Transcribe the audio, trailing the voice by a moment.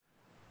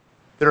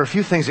There are a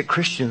few things that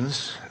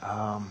Christians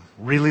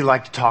really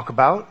like to talk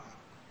about.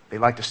 They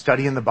like to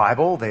study in the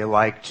Bible. They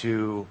like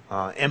to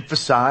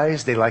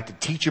emphasize. They like to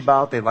teach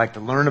about. They like to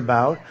learn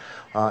about.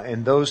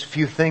 And those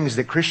few things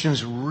that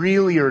Christians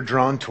really are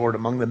drawn toward,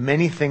 among the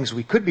many things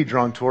we could be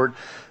drawn toward,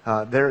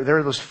 there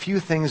are those few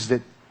things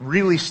that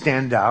really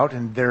stand out.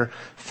 And they're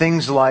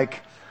things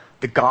like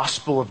the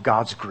gospel of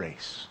God's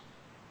grace.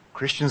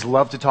 Christians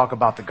love to talk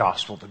about the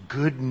gospel, the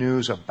good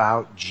news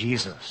about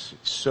Jesus.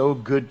 It's so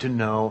good to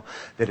know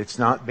that it's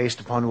not based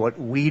upon what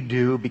we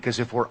do, because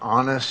if we're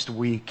honest,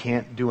 we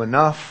can't do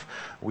enough.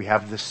 We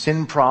have the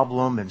sin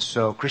problem, and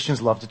so Christians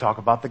love to talk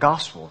about the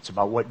gospel. It's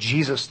about what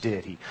Jesus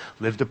did. He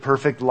lived a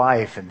perfect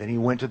life, and then he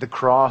went to the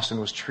cross and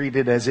was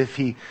treated as if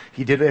he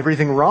did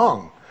everything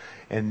wrong.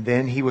 And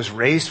then he was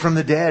raised from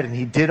the dead, and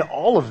he did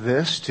all of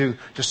this to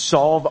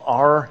solve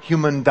our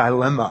human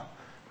dilemma.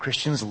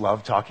 Christians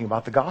love talking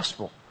about the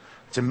gospel.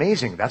 It's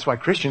amazing. That's why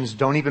Christians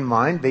don't even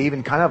mind. They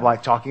even kind of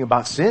like talking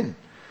about sin.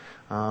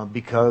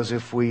 Because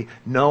if we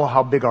know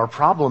how big our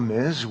problem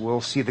is,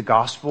 we'll see the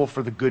gospel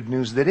for the good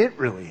news that it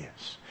really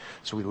is.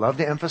 So we love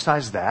to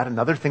emphasize that.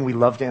 Another thing we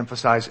love to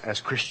emphasize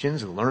as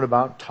Christians and learn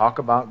about, talk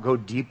about, go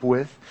deep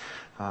with,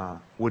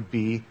 would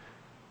be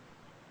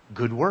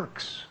good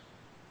works.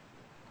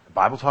 The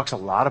Bible talks a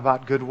lot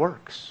about good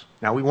works.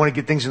 Now, we want to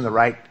get things in the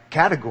right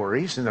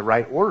categories, in the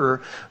right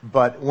order,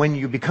 but when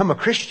you become a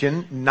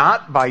Christian,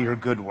 not by your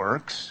good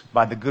works,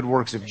 by the good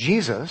works of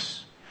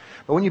Jesus,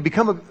 but when you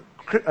become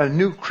a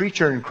new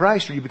creature in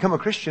Christ, or you become a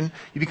Christian,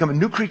 you become a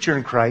new creature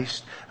in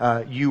Christ,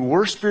 you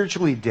were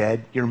spiritually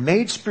dead, you're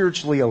made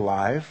spiritually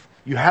alive,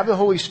 you have the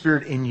Holy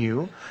Spirit in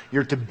you,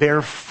 you're to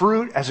bear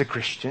fruit as a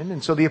Christian,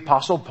 and so the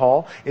Apostle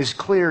Paul is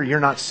clear, you're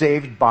not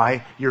saved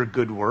by your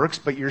good works,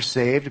 but you're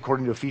saved,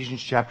 according to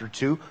Ephesians chapter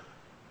 2,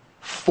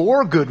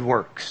 for good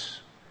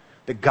works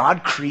that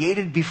God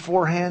created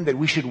beforehand, that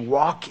we should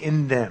walk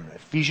in them.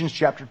 Ephesians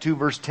chapter 2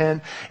 verse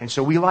 10. And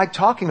so we like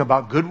talking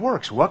about good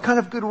works. What kind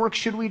of good works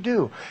should we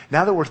do?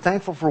 Now that we're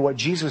thankful for what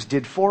Jesus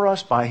did for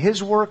us by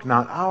his work,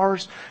 not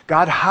ours,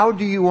 God, how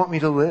do you want me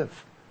to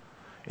live?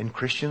 And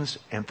Christians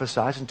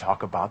emphasize and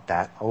talk about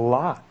that a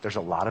lot. There's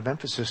a lot of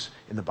emphasis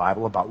in the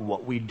Bible about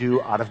what we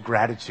do out of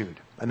gratitude.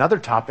 Another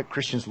topic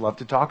Christians love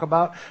to talk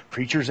about,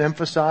 preachers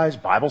emphasize,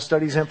 Bible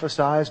studies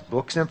emphasize,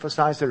 books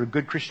emphasize, that are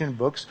good Christian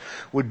books,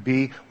 would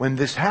be when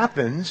this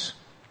happens,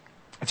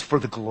 it's for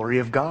the glory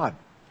of God.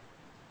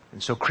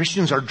 And so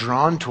Christians are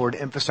drawn toward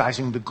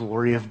emphasizing the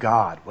glory of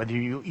God. Whether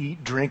you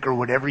eat, drink, or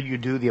whatever you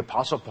do, the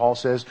Apostle Paul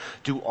says,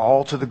 do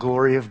all to the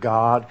glory of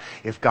God.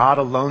 If God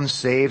alone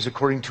saves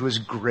according to his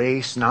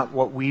grace, not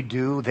what we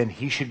do, then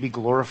he should be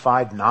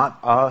glorified, not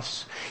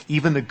us.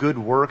 Even the good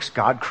works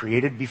God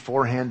created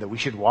beforehand, that we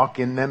should walk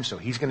in them, so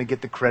he's going to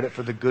get the credit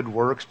for the good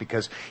works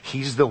because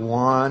he's the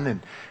one. And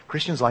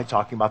Christians like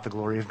talking about the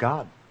glory of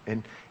God.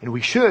 And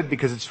we should,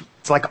 because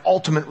it's like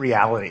ultimate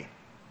reality.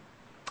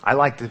 I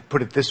like to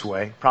put it this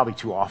way, probably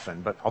too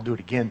often, but I'll do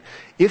it again.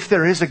 If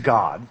there is a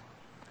God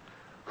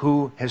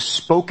who has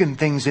spoken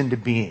things into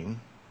being,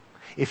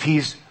 if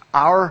he's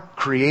our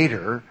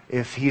creator,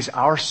 if he's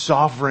our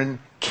sovereign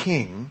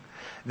king,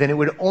 then it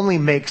would only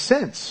make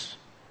sense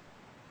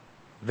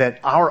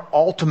that our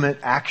ultimate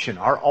action,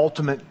 our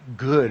ultimate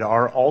good,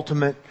 our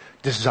ultimate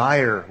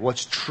desire,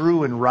 what's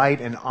true and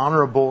right and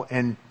honorable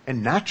and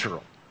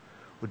natural,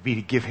 would be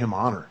to give him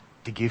honor,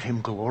 to give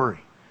him glory.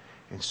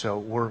 And so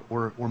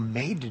we're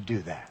made to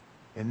do that.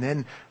 And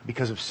then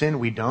because of sin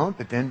we don't,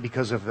 but then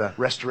because of the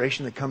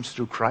restoration that comes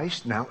through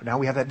Christ, now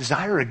we have that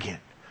desire again.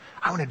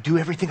 I want to do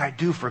everything I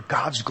do for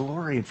God's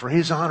glory and for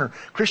his honor.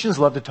 Christians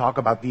love to talk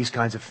about these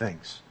kinds of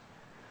things.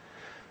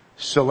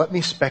 So let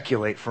me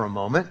speculate for a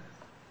moment.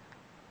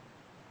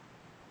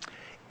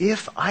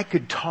 If I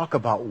could talk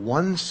about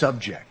one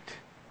subject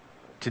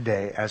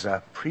today as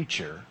a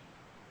preacher,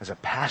 as a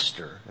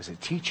pastor, as a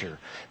teacher,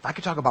 if I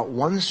could talk about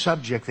one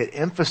subject that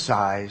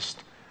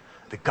emphasized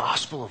the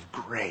gospel of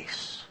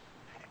grace,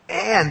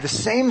 and the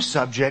same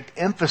subject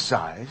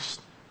emphasized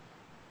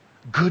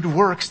good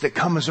works that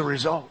come as a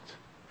result,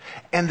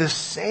 and the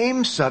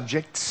same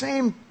subject,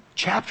 same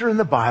chapter in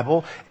the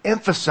Bible,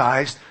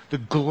 emphasized the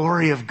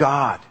glory of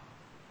God,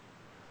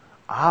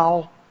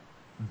 I'll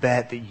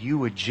bet that you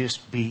would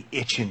just be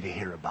itching to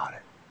hear about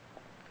it.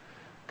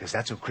 Because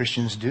that's what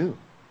Christians do.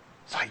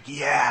 It's like,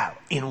 yeah,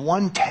 in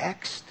one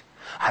text,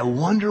 I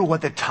wonder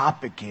what the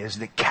topic is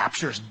that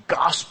captures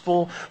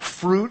gospel,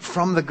 fruit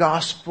from the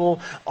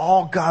gospel,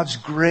 all God's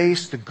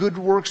grace, the good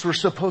works we're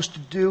supposed to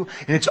do,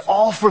 and it's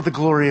all for the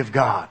glory of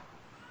God.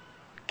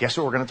 Guess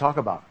what we're going to talk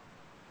about?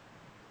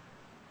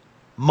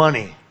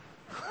 Money.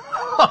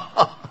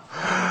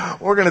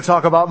 We're going to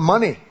talk about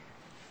money.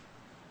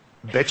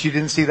 Bet you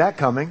didn't see that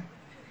coming.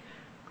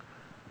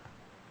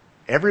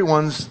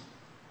 Everyone's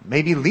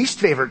maybe least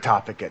favorite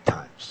topic at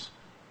times.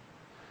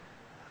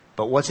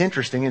 But what's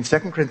interesting, in 2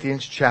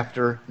 Corinthians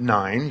chapter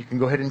 9, you can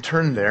go ahead and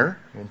turn there.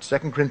 In 2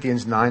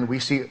 Corinthians 9, we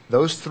see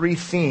those three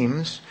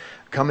themes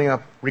coming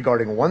up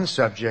regarding one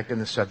subject,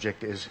 and the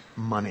subject is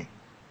money.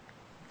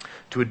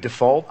 To a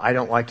default, I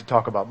don't like to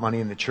talk about money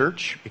in the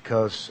church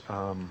because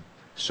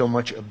so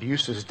much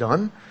abuse is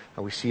done.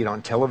 We see it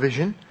on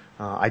television.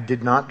 I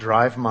did not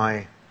drive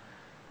my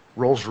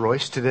Rolls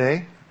Royce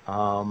today.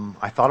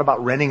 I thought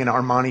about renting an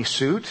Armani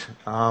suit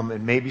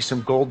and maybe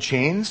some gold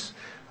chains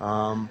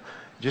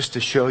just to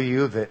show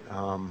you that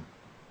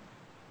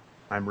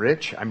I'm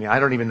rich. I mean, I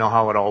don't even know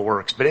how it all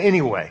works. But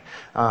anyway,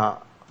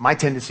 my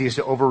tendency is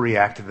to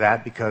overreact to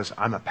that because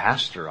I'm a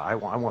pastor. I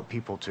want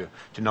people to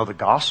know the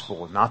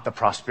gospel, not the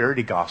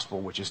prosperity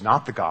gospel, which is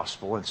not the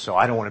gospel. And so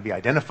I don't want to be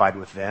identified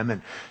with them.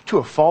 And to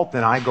a fault,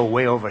 then I go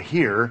way over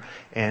here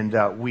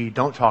and we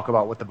don't talk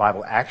about what the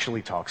Bible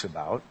actually talks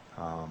about.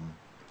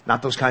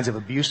 Not those kinds of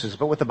abuses,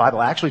 but what the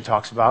Bible actually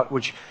talks about,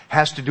 which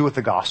has to do with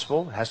the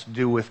gospel, has to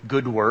do with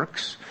good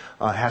works,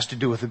 has to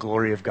do with the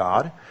glory of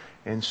God.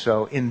 And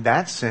so in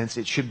that sense,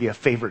 it should be a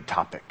favorite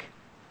topic.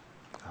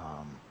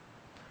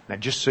 Now,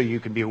 just so you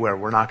can be aware,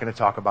 we're not going to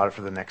talk about it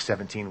for the next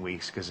 17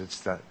 weeks because it's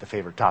the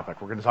favorite topic.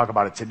 We're going to talk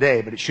about it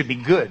today, but it should be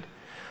good.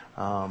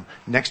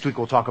 Next week,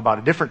 we'll talk about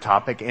a different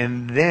topic,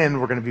 and then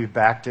we're going to be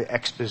back to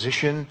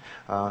exposition,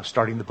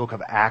 starting the book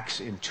of Acts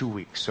in 2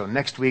 weeks. So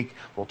next week,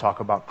 we'll talk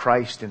about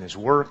Christ and his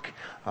work,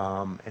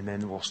 and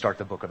then we'll start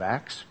the book of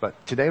Acts.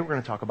 But today, we're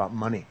going to talk about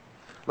money.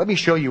 Let me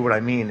show you what I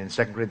mean in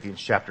 2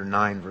 Corinthians chapter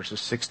 9, verses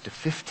 6 to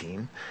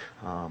 15,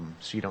 so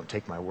you don't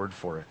take my word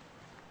for it.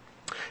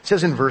 It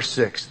says in verse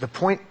 6, the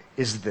point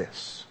is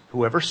this: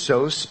 whoever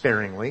sows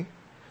sparingly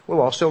will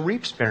also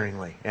reap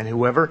sparingly, and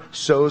whoever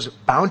sows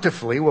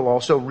bountifully will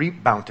also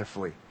reap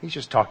bountifully. He's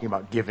just talking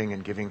about giving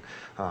and giving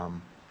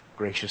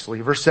graciously.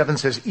 Verse 7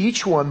 says,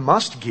 each one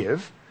must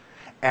give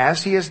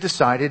as he has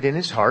decided in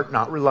his heart,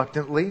 not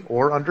reluctantly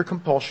or under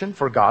compulsion,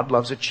 for God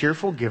loves a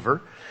cheerful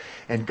giver.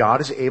 And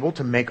God is able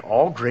to make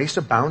all grace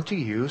abound to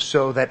you,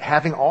 so that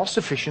having all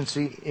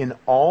sufficiency in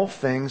all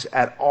things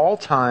at all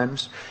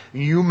times,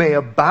 you may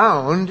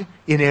abound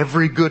in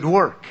every good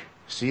work.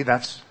 See,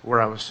 that's where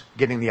I was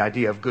getting the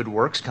idea of good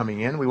works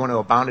coming in. We want to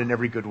abound in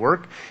every good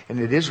work, and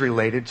it is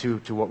related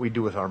to what we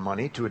do with our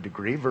money to a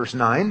degree. Verse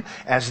 9,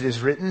 as it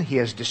is written, he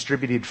has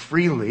distributed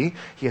freely,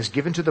 he has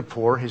given to the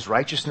poor, his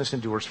righteousness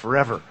endures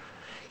forever.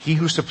 He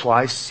who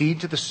supplies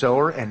seed to the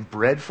sower and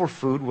bread for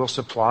food will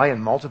supply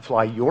and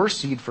multiply your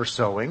seed for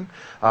sowing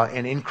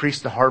and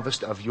increase the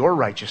harvest of your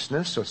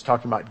righteousness. So it's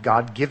talking about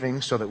God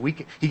giving so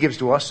that he gives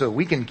to us so that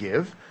we can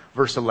give.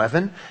 Verse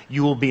 11,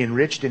 you will be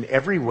enriched in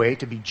every way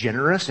to be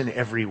generous in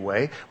every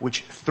way,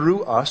 which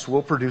through us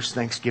will produce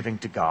thanksgiving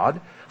to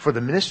God. For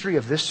the ministry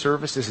of this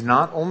service is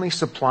not only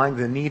supplying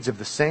the needs of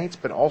the saints,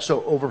 but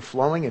also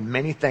overflowing in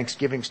many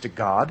thanksgivings to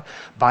God.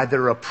 By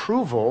their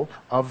approval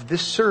of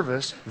this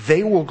service,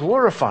 they will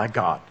glorify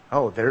God.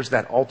 Oh, there's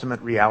that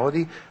ultimate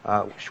reality,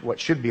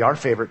 what should be our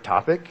favorite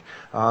topic.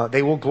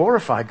 They will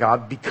glorify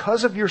God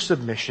because of your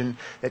submission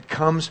that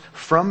comes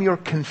from your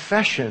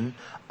confession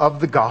of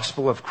the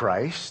gospel of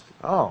Christ.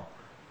 Oh,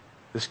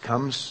 this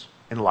comes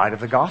in light of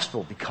the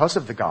gospel, because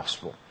of the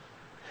gospel.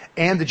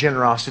 And the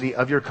generosity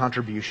of your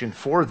contribution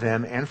for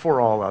them and for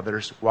all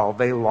others, while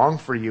they long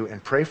for you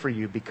and pray for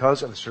you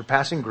because of the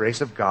surpassing grace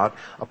of God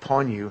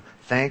upon you.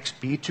 Thanks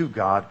be to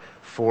God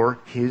for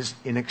his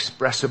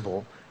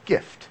inexpressible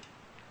gift.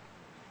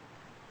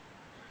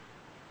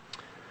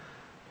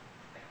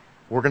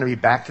 We're going to be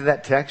back to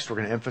that text. We're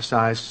going to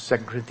emphasize 2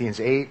 Corinthians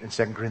 8 and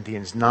 2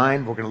 Corinthians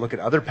 9. We're going to look at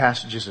other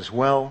passages as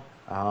well.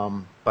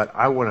 But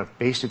I want to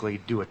basically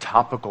do a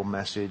topical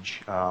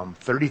message,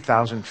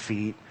 30,000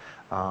 feet,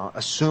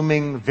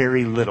 assuming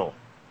very little.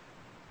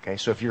 Okay,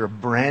 so if you're a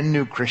brand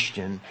new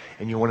Christian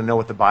and you want to know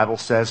what the Bible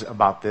says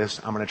about this,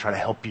 I'm going to try to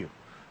help you.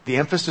 The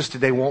emphasis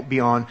today won't be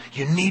on,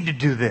 you need to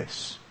do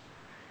this.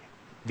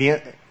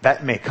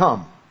 That may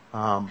come.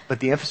 But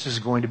the emphasis is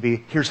going to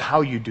be, here's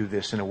how you do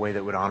this in a way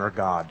that would honor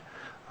God.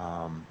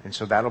 And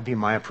so that'll be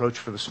my approach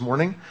for this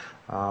morning.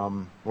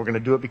 We're going to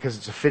do it because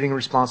it's a fitting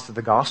response to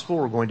the gospel.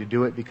 We're going to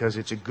do it because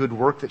it's a good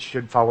work that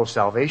should follow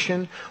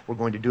salvation. We're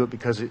going to do it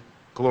because it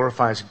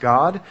glorifies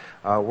God.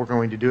 We're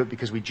going to do it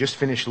because we just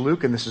finished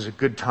Luke and this is a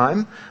good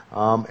time.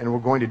 And we're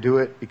going to do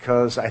it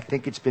because I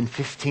think it's been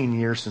 15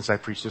 years since I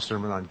preached a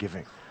sermon on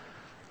giving.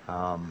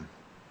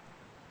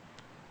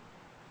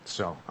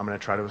 So I'm going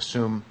to try to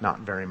assume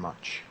not very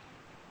much.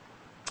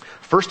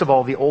 First of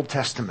all, the Old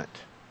Testament.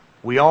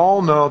 We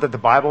all know that the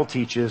Bible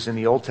teaches in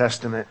the Old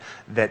Testament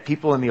that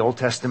people in the Old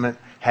Testament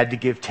had to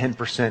give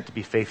 10% to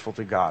be faithful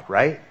to God,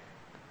 right?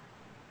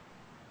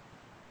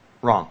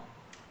 Wrong.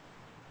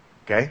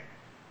 Okay?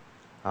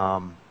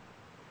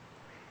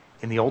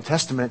 In the Old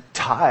Testament,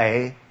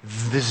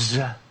 tithes,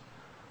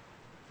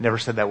 never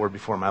said that word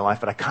before in my life,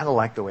 but I kind of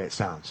like the way it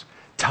sounds.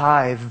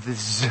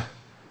 Tithes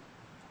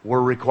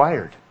were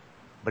required,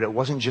 but it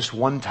wasn't just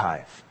one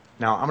tithe.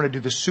 Now, I'm going to do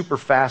this super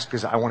fast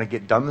because I want to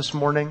get done this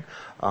morning.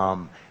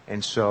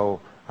 And so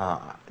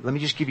let me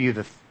just give you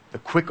the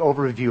quick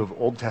overview of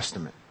Old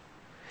Testament.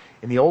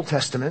 In the Old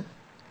Testament,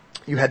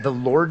 you had the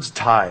Lord's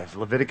tithe,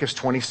 Leviticus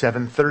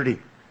 27:30,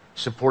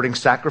 supporting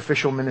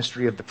sacrificial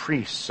ministry of the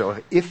priests. So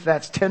if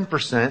that's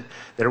 10%,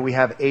 there we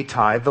have a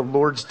tithe, the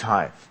Lord's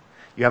tithe.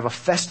 You have a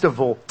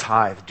festival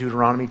tithe,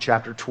 Deuteronomy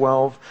chapter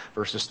 12,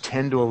 verses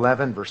 10 to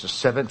 11, verses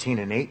 17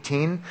 and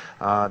 18.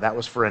 That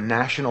was for a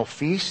national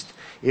feast.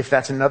 If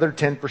that's another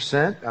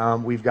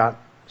 10%, we've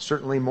got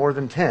certainly more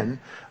than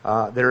 10.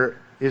 There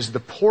is the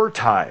poor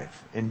tithe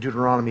in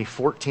Deuteronomy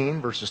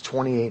 14, verses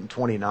 28 and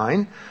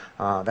 29.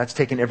 That's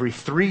taken every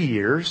 3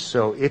 years.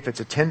 So if it's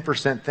a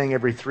 10% thing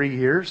every 3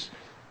 years,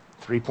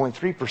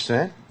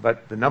 3.3%,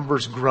 but the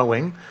number's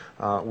growing.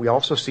 We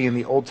also see in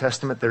the Old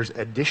Testament there's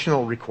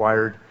additional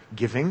required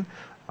giving,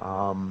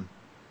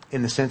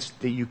 in the sense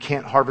that you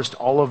can't harvest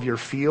all of your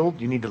field.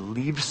 You need to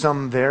leave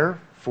some there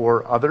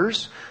for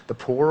others, the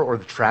poor or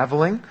the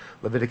traveling.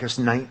 Leviticus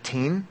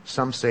 19,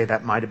 some say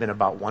that might have been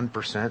about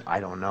 1%. I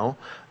don't know.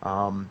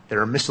 There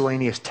are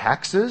miscellaneous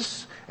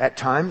taxes at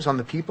times on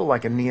the people,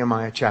 like in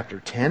Nehemiah chapter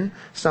 10.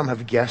 Some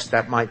have guessed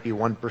that might be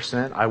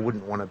 1%. I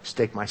wouldn't want to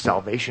stake my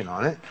salvation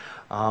on it.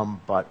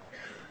 But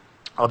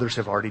others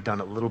have already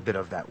done a little bit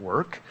of that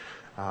work.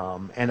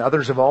 And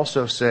others have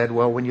also said,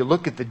 well, when you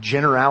look at the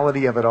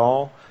generality of it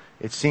all,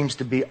 it seems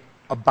to be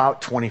about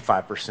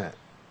 25%,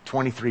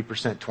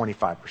 23%,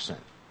 25%.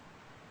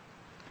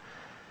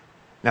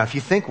 Now, if you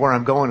think where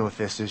I'm going with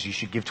this is you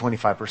should give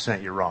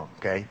 25%, you're wrong,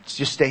 okay?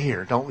 Just stay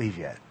here. Don't leave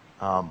yet.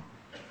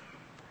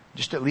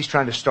 Just at least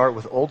trying to start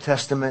with Old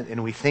Testament,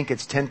 and we think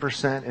it's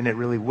 10%, and it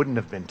really wouldn't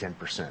have been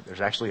 10%.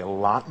 There's actually a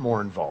lot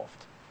more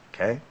involved,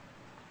 okay?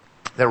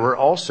 There were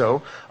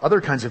also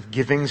other kinds of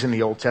givings in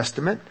the Old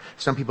Testament.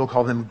 Some people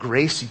call them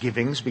grace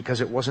givings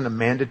because it wasn't a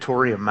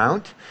mandatory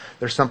amount.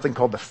 There's something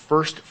called the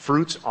first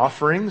fruits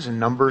offerings in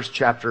Numbers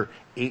chapter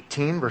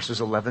 18,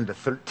 verses 11 to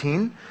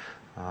 13.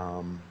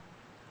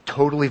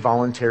 Totally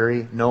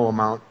voluntary, no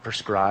amount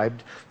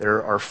prescribed.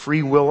 There are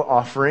free will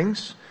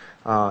offerings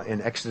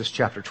in Exodus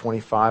chapter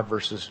 25,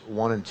 verses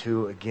 1 and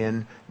 2.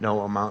 Again,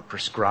 no amount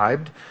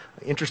prescribed.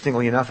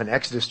 Interestingly enough, in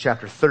Exodus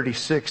chapter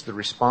 36, the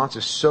response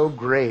is so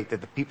great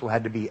that the people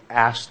had to be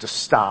asked to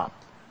stop.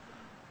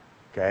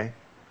 Okay?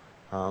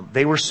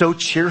 They were so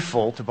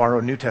cheerful, to borrow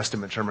New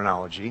Testament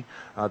terminology,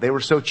 they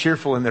were so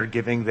cheerful in their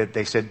giving that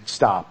they said,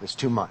 stop, it's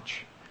too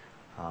much.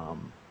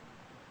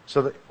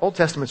 So the Old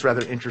Testament's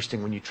rather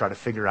interesting when you try to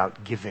figure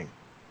out giving.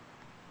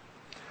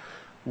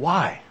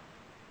 Why?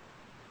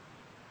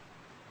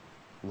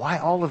 Why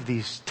all of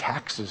these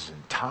taxes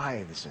and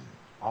tithes and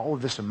all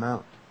of this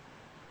amount?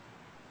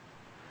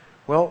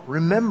 Well,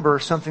 remember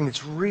something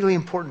that's really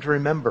important to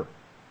remember.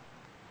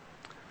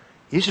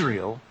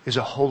 Israel is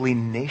a holy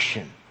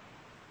nation.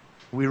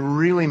 We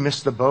really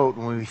miss the boat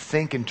when we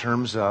think in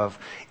terms of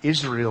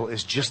Israel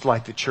is just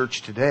like the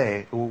church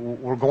today.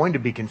 We're going to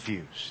be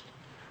confused.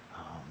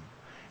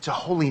 It's a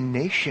holy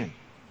nation,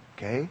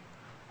 okay?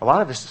 A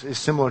lot of this is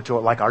similar to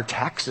like our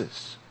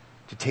taxes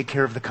to take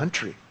care of the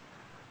country.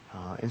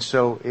 And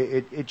so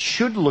it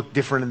should look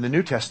different in the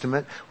New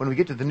Testament. When we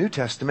get to the New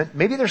Testament,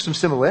 maybe there's some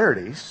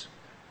similarities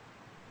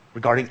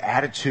regarding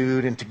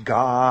attitude and to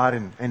God,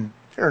 and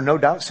there are no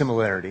doubt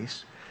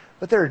similarities.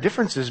 But there are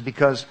differences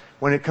because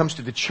when it comes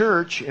to the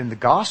church and the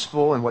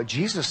gospel and what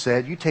Jesus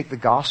said, you take the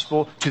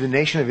gospel to the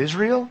nation of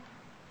Israel.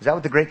 Is that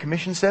what the Great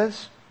Commission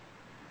says?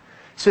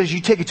 It says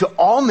you take it to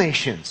all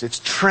nations. It's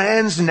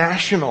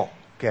transnational,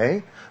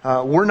 okay?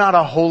 We're not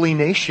a holy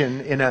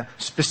nation in a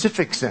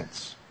specific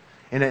sense,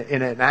 in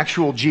an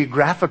actual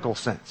geographical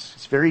sense.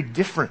 It's very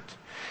different.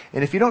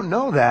 And if you don't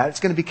know that, it's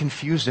going to be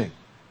confusing.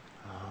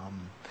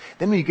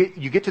 Then when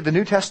you get to the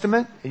New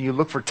Testament and you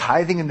look for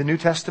tithing in the New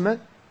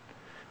Testament,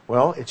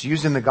 well, it's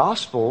used in the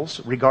Gospels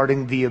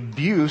regarding the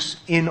abuse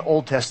in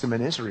Old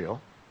Testament Israel.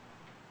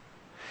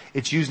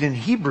 It's used in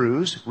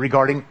Hebrews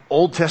regarding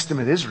Old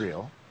Testament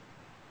Israel.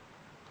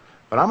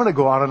 But I'm going to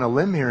go out on a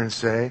limb here and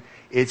say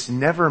it's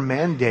never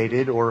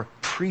mandated or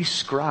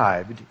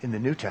prescribed in the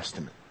New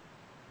Testament.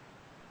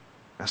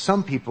 Now,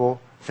 some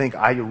people think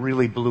I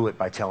really blew it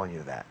by telling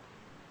you that.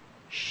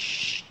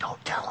 Shh,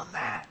 don't tell them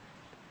that.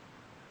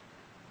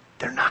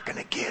 They're not going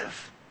to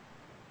give.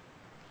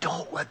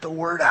 Don't let the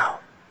word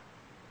out.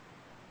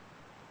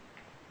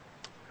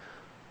 I'm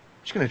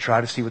just going to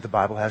try to see what the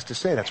Bible has to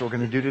say. That's what we're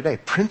going to do today.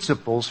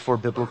 Principles for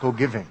biblical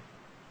giving.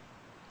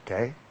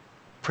 Okay?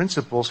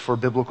 Principles for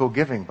biblical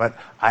giving. But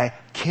I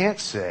can't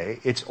say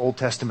it's Old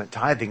Testament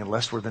tithing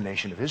unless we're the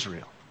nation of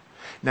Israel.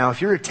 Now,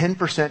 if you're a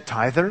 10%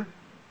 tither,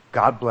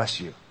 God bless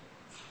you.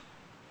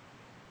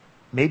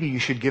 Maybe you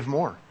should give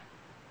more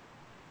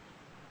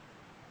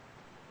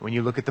when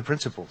you look at the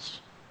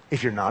principles.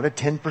 If you're not a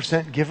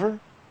 10% giver,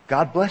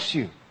 God bless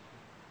you.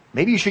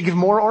 Maybe you should give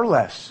more or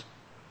less.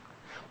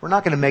 We're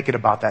not going to make it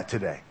about that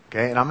today,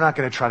 okay? And I'm not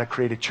going to try to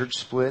create a church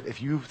split.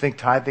 If you think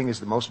tithing is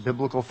the most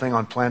biblical thing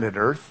on planet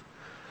Earth,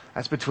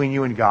 that's between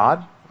you and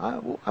God.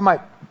 I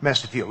might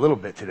mess with you a little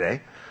bit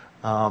today.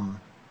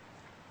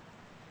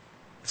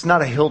 It's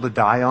not a hill to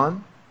die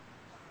on,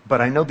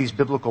 but I know these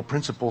biblical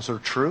principles are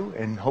true,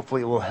 and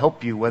hopefully it will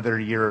help you whether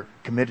you're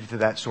committed to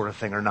that sort of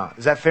thing or not.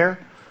 Is that fair?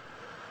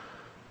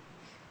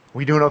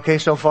 We doing okay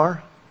so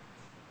far?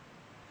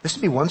 This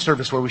would be one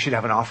service where we should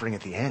have an offering at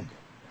the end.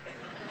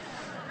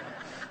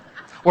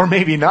 Or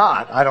maybe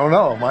not. I don't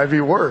know. It might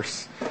be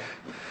worse.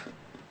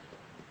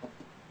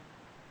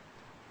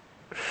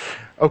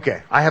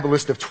 Okay, I have a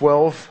list of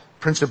 12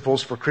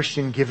 principles for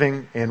Christian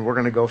giving, and we're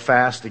going to go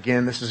fast.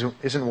 Again, this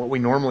isn't what we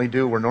normally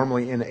do. We're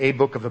normally in a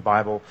book of the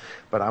Bible,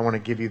 but I want to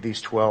give you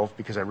these 12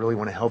 because I really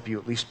want to help you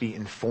at least be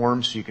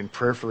informed so you can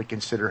prayerfully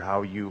consider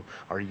how you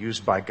are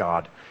used by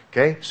God.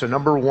 Okay, so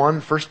number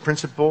one, first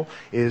principle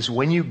is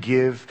when you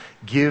give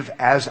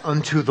as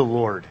unto the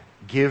Lord.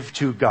 Give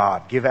to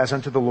God. Give as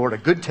unto the Lord. A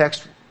good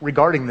text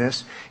regarding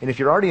this, and if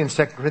you're already in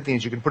 2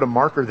 Corinthians, you can put a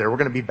marker there. We're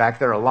going to be back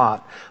there a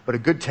lot, but a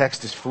good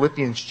text is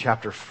Philippians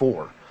chapter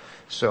 4.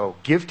 So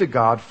give to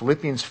God.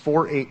 Philippians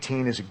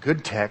 4:18 is a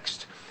good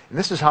text. And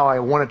this is how I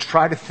want to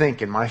try to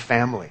think in my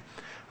family.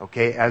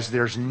 Okay, as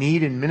there's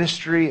need in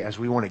ministry, as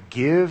we want to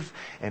give,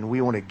 and we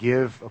want to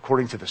give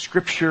according to the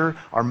scripture,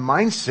 our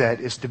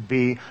mindset is to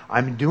be,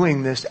 I'm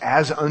doing this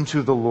as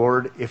unto the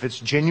Lord. If it's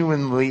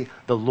genuinely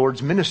the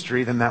Lord's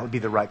ministry, then that would be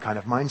the right kind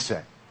of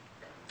mindset.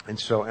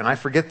 And I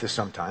forget this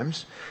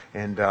sometimes,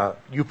 and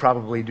you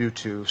probably do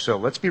too. So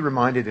let's be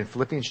reminded in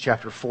Philippians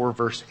chapter 4,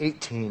 verse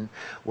 18,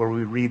 where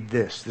we read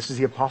this. This is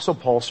the Apostle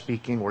Paul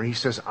speaking, where he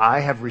says,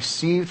 I have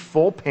received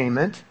full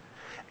payment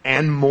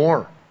and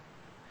more.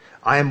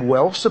 I am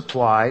well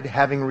supplied,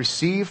 having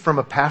received from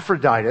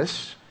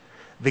Epaphroditus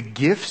the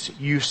gifts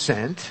you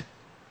sent,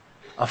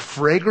 a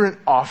fragrant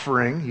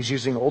offering. He's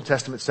using Old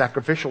Testament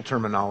sacrificial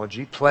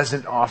terminology,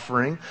 pleasant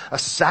offering, a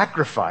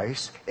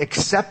sacrifice,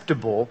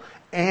 acceptable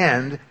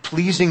and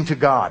pleasing to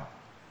God.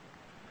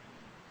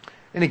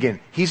 And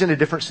again, he's in a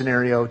different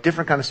scenario,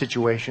 different kind of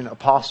situation.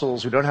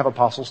 Apostles, we don't have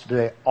apostles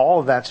today. All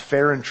of that's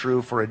fair and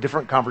true for a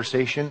different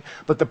conversation,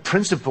 but the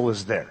principle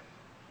is there.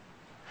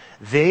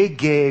 They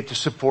gave to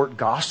support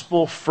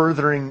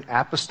gospel-furthering,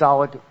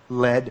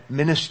 apostolic-led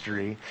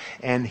ministry,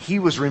 and he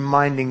was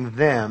reminding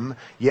them,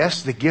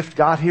 yes, the gift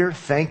got here,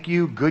 thank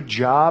you, good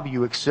job,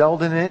 you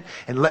excelled in it,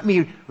 and let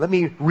me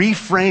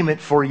reframe it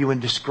for you and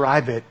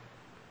describe it.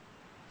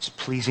 It's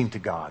pleasing to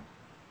God.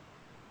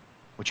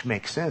 Which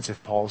makes sense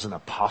if Paul's an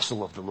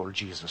apostle of the Lord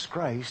Jesus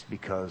Christ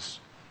because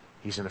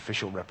he's an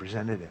official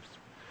representative.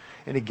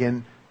 And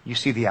again, you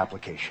see the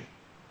application.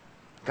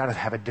 Got to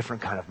have a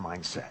different kind of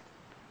mindset.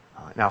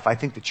 Now, if I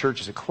think the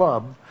church is a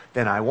club,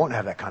 then I won't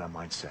have that kind of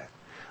mindset.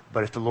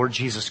 But if the Lord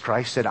Jesus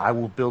Christ said, I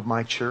will build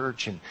my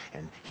church, and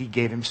he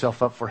gave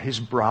himself up for his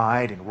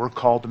bride, and we're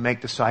called to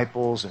make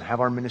disciples and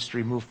have our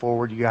ministry move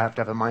forward, you have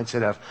to have a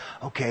mindset of,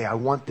 okay, I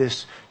want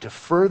this to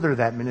further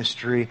that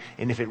ministry,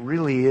 and if it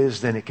really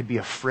is, then it could be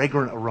a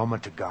fragrant aroma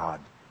to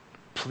God.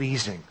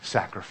 Pleasing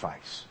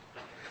sacrifice.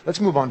 Let's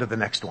move on to the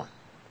next one.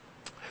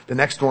 The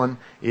next one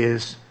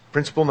is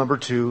principle number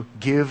 2,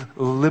 give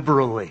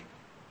liberally.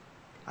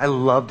 I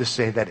love to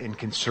say that in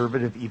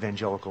conservative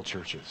evangelical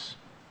churches.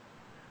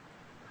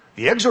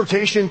 The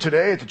exhortation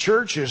today at the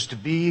church is to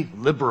be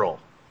liberal.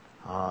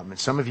 And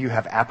some of you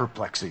have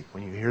apoplexy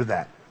when you hear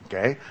that,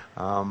 okay?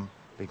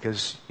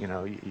 Because,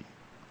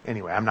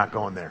 anyway, I'm not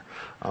going there.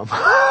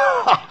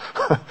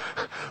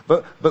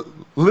 But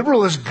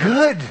liberal is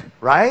good,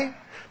 right?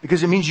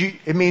 Because it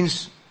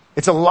means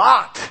it's a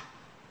lot.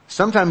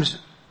 Sometimes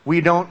we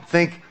don't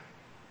think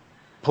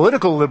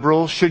political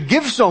liberals should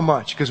give so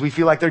much because we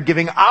feel like they're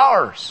giving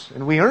ours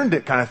and we earned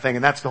it kind of thing,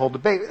 and that's the whole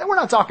debate. We're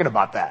not talking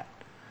about that.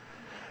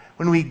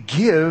 When we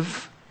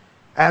give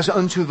as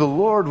unto the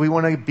Lord, we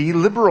want to be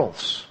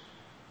liberals.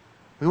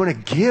 We want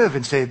to give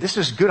and say, this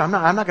is good. I'm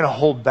not going to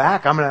hold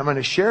back. I'm going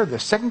to share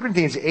this. 2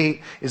 Corinthians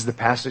 8 is the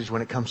passage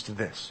when it comes to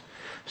this.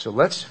 So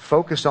let's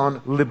focus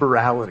on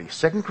liberality.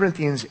 2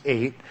 Corinthians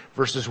 8,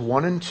 verses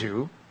 1 and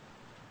 2.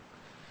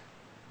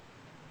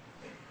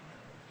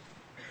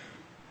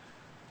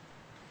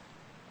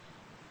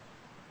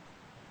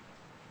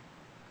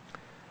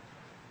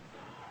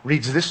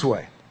 Reads this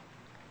way.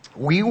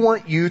 We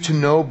want you to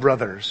know,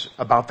 brothers,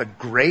 about the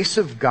grace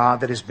of God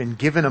that has been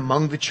given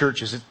among the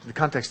churches. The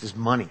context is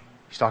money.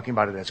 He's talking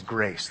about it as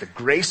grace. The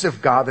grace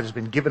of God that has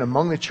been given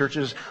among the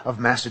churches of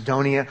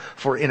Macedonia.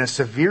 For in a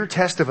severe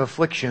test of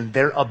affliction,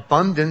 their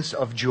abundance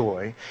of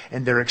joy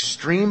and their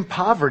extreme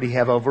poverty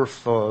have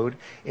overflowed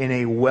in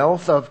a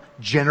wealth of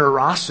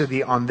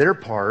generosity on their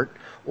part.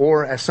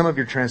 Or, as some of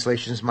your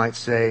translations might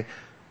say,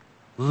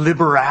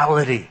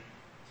 liberality.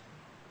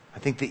 I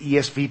think the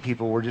ESV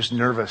people were just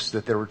nervous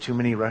that there were too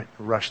many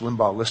Rush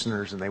Limbaugh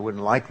listeners and they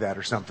wouldn't like that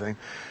or something.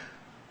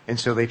 And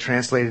so they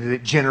translated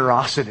it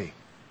generosity.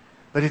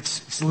 But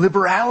it's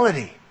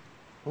liberality.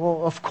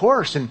 Well, of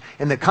course. And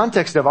the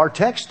context of our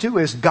text too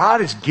is God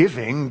is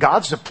giving.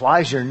 God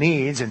supplies your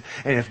needs. And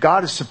if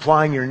God is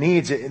supplying your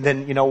needs,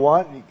 then you know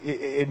what?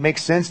 It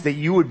makes sense that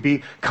you would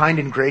be kind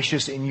and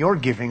gracious in your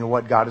giving of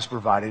what God has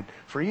provided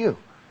for you.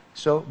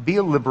 So be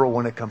a liberal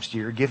when it comes to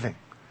your giving.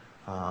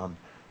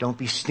 Don't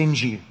be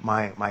stingy.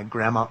 My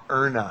grandma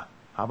Erna,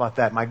 how about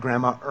that? My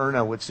grandma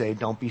Erna would say,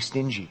 don't be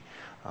stingy.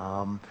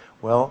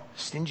 Well,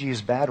 stingy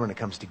is bad when it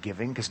comes to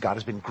giving because God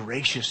has been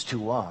gracious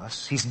to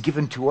us. He's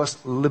given to us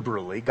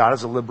liberally. God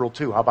is a liberal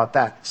too. How about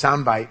that?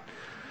 Soundbite.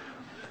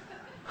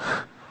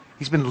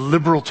 He's been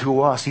liberal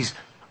to us.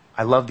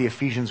 I love the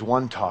Ephesians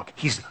 1 talk.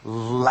 He's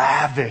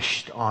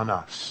lavished on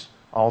us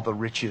all the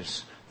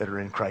riches that are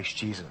in Christ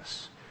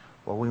Jesus.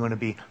 Well, we want to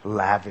be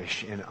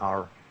lavish in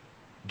our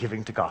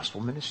giving to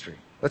gospel ministry.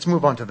 Let's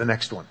move on to the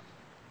next one.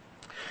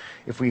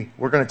 If we're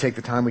going to take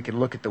the time, we could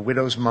look at the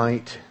widow's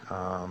mite,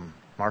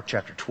 Mark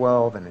chapter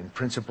 12, and in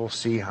principle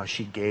see how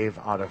she gave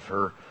out of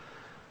her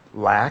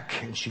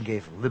lack, and she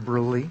gave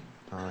liberally.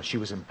 She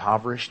was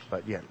impoverished,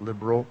 but yet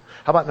liberal.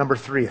 How about number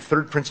 3? A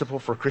third principle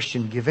for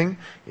Christian giving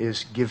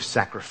is give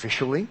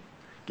sacrificially.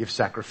 Give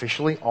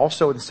sacrificially.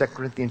 Also in 2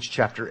 Corinthians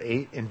chapter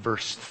 8 in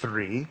verse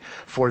 3,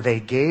 for they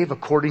gave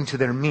according to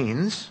their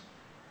means,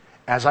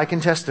 as I can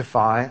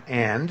testify,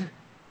 and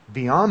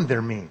beyond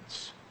their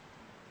means.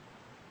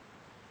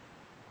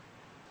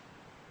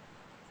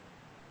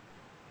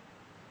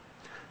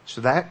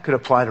 So that could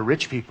apply to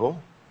rich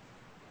people.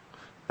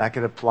 That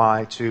could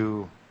apply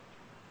to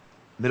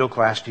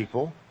middle-class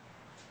people.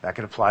 That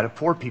could apply to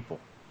poor people.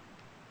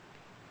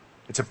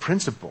 It's a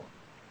principle.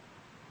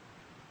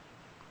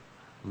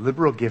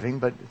 Liberal giving,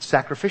 but it's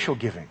sacrificial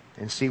giving.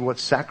 And see,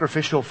 what's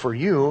sacrificial for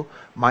you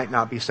might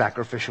not be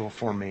sacrificial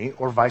for me,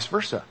 or vice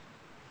versa.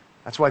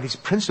 That's why these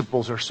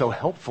principles are so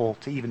helpful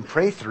to even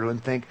pray through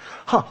and think,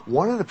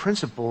 one of the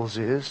principles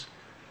is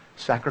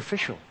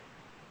sacrificial.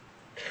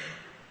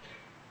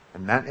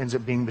 And that ends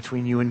up being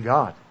between you and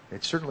God.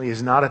 It certainly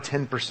is not a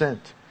 10%.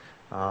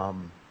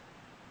 And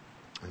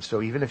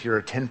so even if you're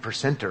a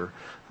 10%er,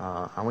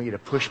 I want you to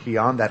push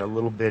beyond that a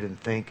little bit and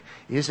think,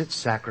 is it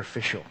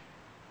sacrificial?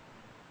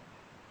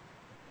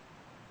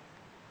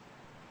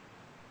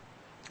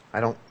 I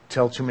don't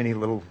tell too many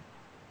little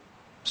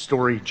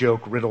story,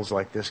 joke, riddles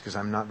like this because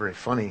I'm not very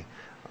funny.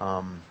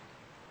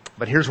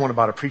 But here's one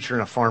about a preacher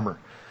and a farmer.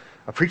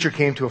 A preacher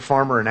came to a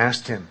farmer and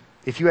asked him,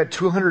 if you had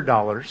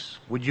 $200,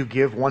 would you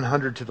give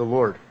 100 to the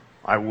Lord?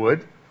 I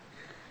would.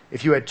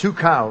 If you had 2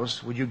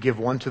 cows, would you give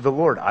 1 to the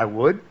Lord? I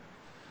would.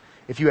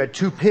 If you had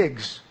 2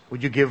 pigs,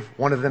 would you give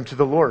 1 of them to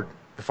the Lord?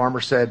 The farmer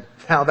said,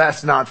 now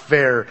that's not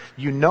fair.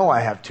 You know I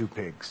have 2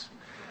 pigs.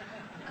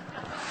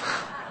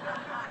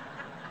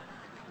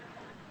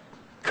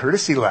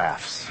 Courtesy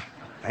laughs.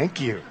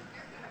 Thank you.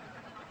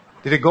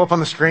 Did it go up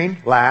on the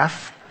screen?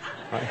 Laugh.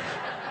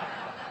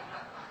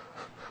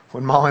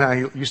 When Molly and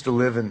I used to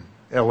live in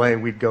L.A.,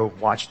 we'd go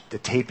watch the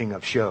taping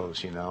of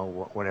shows,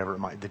 whatever it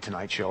might, the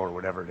Tonight Show or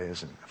whatever it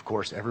is. And of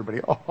course,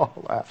 everybody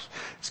laughs.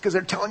 It's because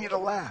they're telling you to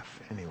laugh.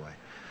 Anyway.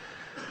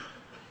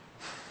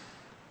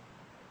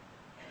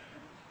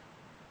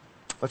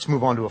 Let's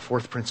move on to a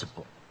fourth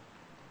principle.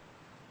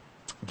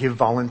 Give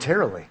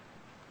voluntarily.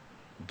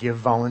 Give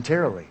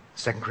voluntarily.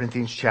 2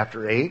 Corinthians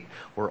chapter 8,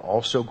 we're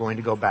also going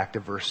to go back to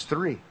verse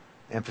 3.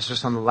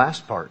 Emphasis on the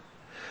last part.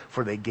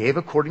 For they gave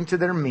according to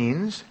their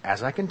means,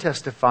 as I can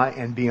testify,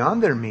 and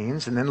beyond their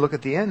means, and then look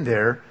at the end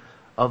there,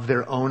 of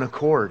their own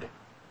accord.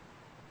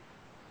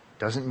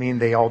 Doesn't mean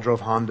they all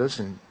drove Hondas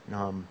and,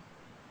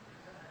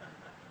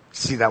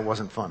 see, that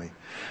wasn't funny.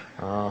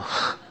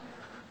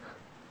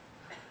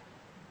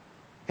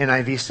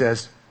 NIV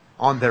says,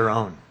 on their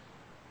own.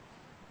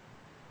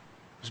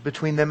 It was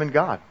between them and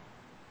God.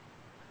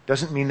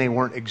 Doesn't mean they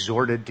weren't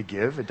exhorted to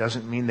give. It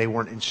doesn't mean they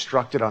weren't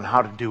instructed on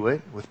how to do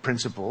it with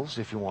principles,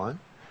 if you want.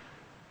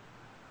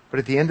 But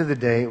at the end of the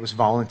day, it was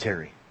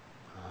voluntary.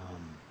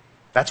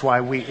 That's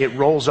why it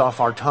rolls off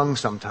our tongue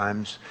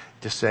sometimes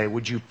to say,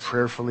 would you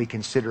prayerfully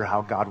consider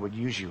how God would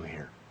use you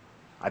here?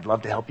 I'd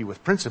love to help you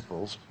with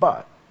principles,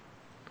 but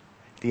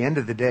at the end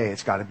of the day,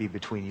 it's got to be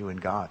between you and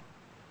God.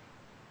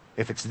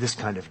 If it's this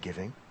kind of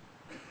giving.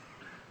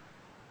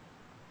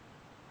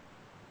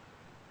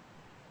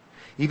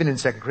 Even in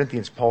 2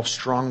 Corinthians, Paul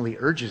strongly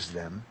urges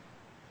them,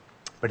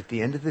 but at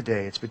the end of the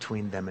day, it's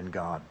between them and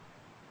God.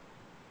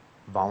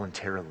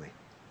 Voluntarily.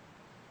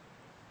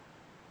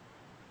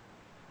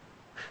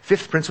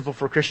 Fifth principle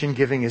for Christian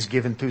giving is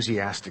give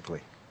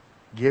enthusiastically.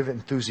 Give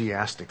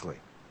enthusiastically.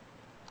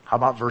 How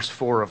about verse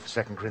 4 of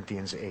 2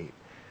 Corinthians 8?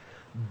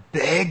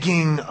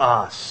 Begging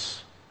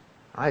us.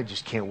 I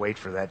just can't wait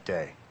for that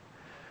day.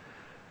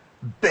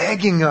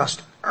 Begging us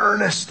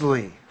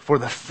earnestly for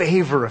the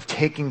favor of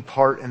taking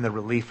part in the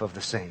relief of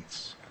the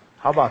saints.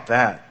 How about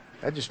that?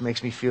 That just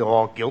makes me feel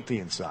all guilty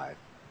inside.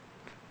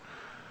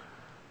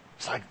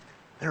 It's like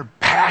they're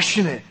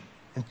passionate,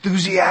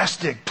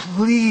 enthusiastic.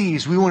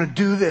 Please, we want to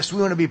do this.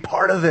 We want to be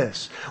part of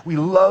this. We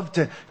love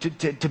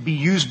to be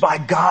used by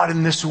God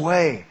in this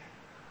way.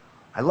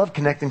 I love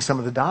connecting some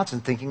of the dots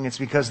and thinking it's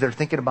because they're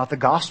thinking about the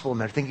gospel and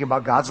they're thinking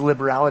about God's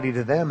liberality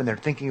to them and they're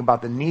thinking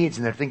about the needs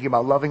and they're thinking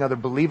about loving other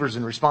believers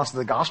in response to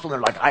the gospel.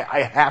 And they're like,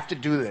 I have to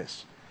do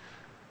this.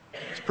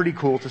 It's pretty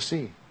cool to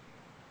see.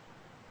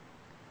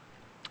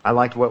 I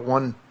liked what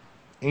one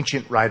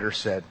ancient writer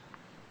said,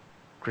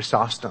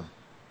 Chrysostom.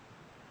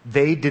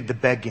 They did the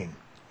begging,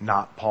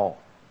 not Paul.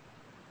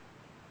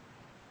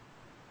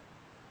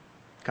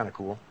 Kind of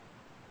cool.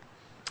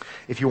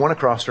 If you want to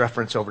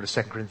cross-reference over to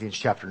 2 Corinthians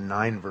chapter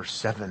 9, verse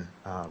 7,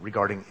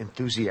 regarding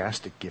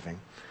enthusiastic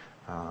giving,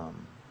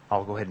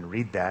 I'll go ahead and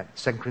read that.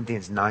 2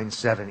 Corinthians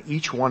 9:7.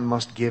 Each one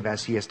must give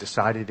as he has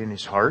decided in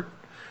his heart,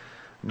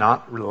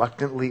 not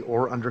reluctantly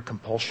or under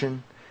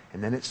compulsion.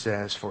 And then it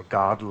says, for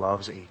God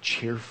loves a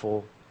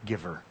cheerful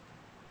giver.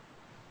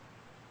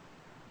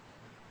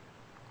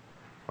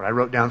 What I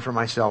wrote down for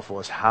myself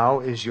was, how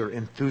is your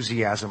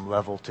enthusiasm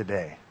level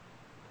today?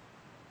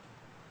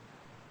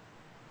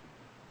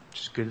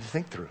 Just good to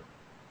think through.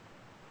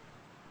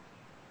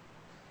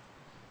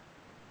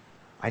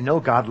 I know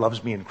God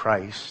loves me in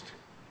Christ,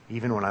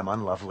 even when I'm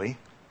unlovely.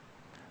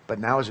 But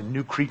now as a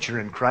new creature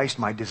in Christ,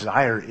 my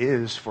desire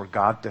is for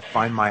God to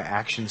find my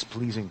actions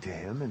pleasing to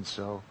Him. And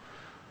so,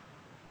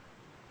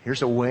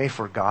 here's a way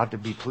for God to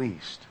be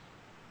pleased.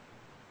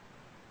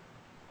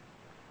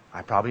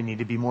 I probably need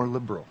to be more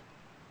liberal.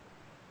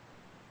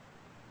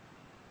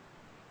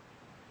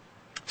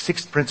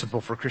 Sixth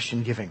principle for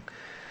Christian giving.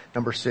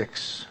 Number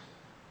 6.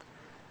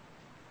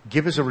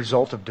 Give as a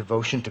result of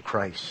devotion to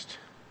Christ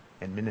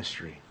and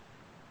ministry.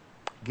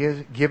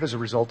 Give as a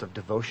result of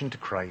devotion to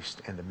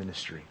Christ and the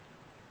ministry.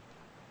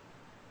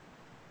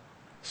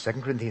 2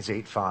 Corinthians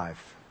 8:5.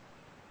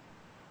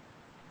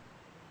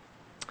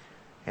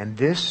 And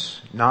this,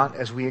 not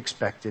as we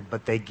expected,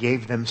 but they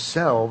gave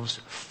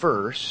themselves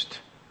first.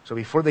 So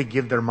before they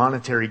give their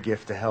monetary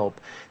gift to help,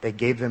 they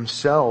gave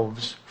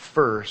themselves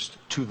first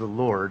to the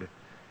Lord,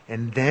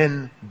 and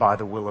then, by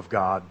the will of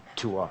God,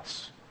 to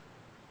us.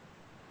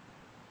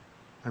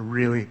 I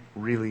really,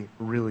 really,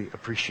 really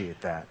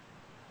appreciate that.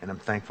 And I'm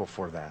thankful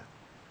for that.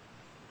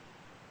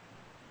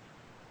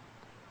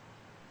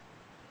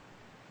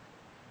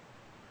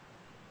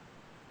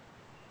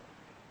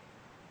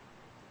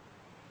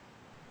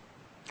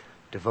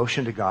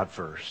 Devotion to God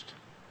first.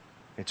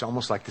 It's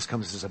almost like this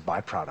comes as a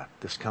byproduct.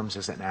 This comes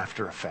as an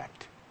after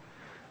effect.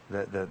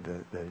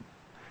 The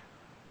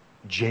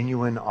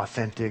genuine,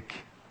 authentic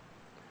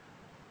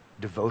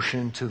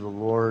devotion to the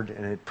Lord,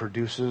 and it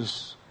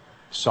produces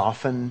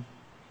softening,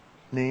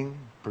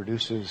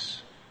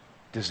 produces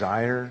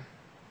desire,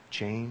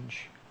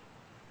 change.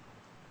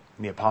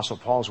 And the Apostle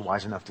Paul is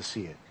wise enough to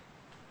see it.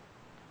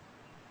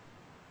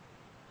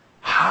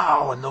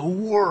 How in the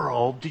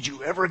world did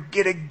you ever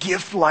get a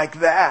gift like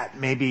that?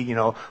 Maybe,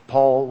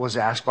 Paul was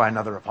asked by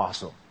another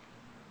apostle.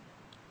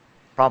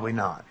 Probably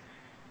not.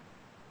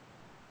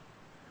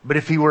 But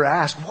if he were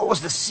asked, what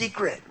was the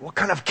secret? What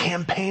kind of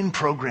campaign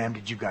program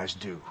did you guys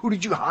do? Who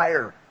did you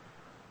hire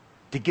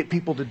to get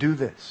people to do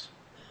this?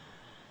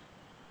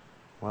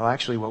 Well,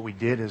 actually what we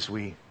did is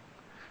we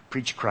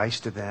preached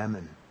Christ to them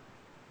and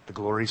the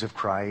glories of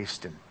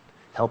Christ, and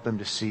help them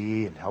to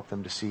see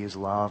His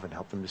love, and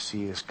help them to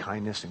see His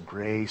kindness and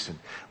grace. And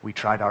we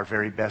tried our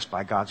very best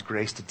by God's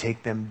grace to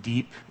take them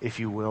deep, if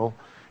you will,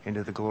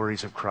 into the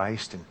glories of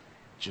Christ, and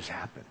it just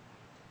happened.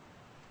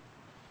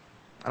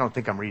 I don't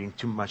think I'm reading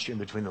too much in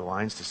between the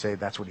lines to say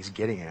that's what he's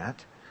getting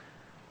at.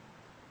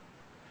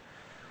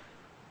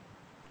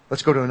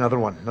 Let's go to another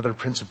one, another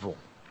principle.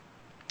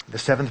 The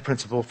 7th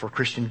principle for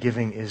Christian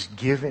giving is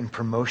give in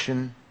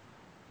proportion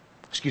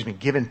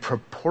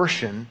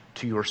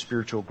to your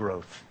spiritual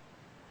growth.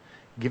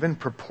 Give in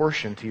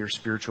proportion to your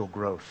spiritual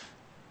growth.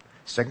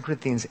 2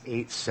 Corinthians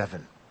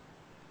 8:7.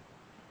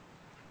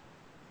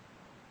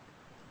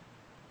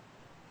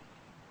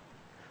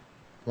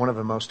 One of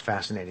the most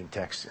fascinating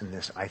texts in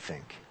this, I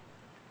think.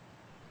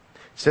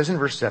 It says in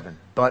verse 7,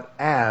 but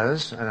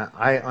as, and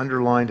I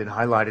underlined and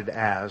highlighted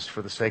as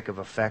for the sake of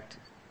effect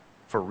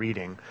for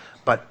reading,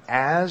 but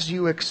as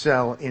you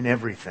excel in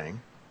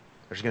everything,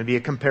 there's going to be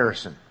a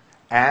comparison.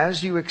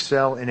 As you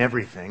excel in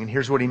everything, and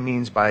here's what he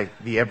means by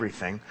the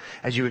everything,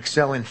 as you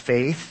excel in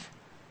faith,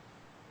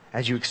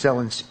 as you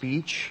excel in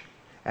speech,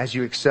 as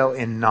you excel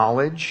in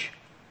knowledge,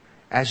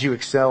 as you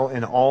excel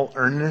in all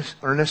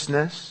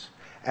earnestness,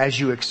 as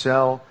you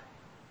excel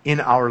in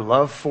our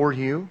love for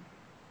you,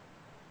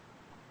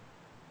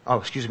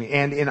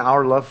 and in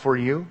our love for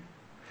you,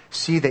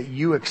 see that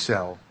you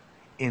excel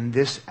in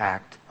this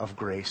act of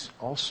grace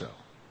also.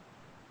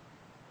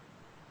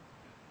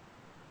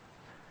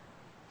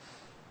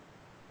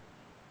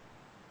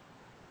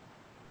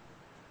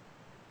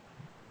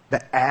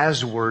 The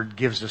as word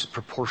gives us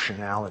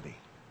proportionality.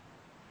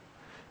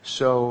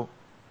 So,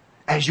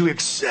 as you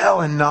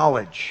excel in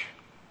knowledge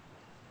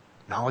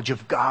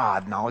of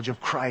God, knowledge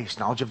of Christ,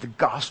 knowledge of the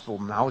gospel,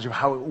 knowledge of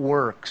how it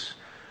works,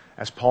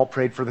 as Paul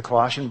prayed for the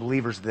Colossian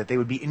believers, that they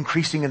would be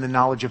increasing in the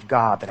knowledge of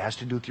God. That has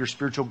to do with your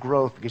spiritual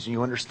growth, because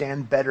you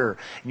understand better,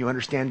 and you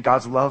understand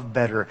God's love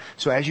better.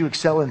 So as you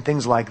excel in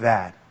things like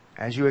that,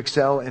 as you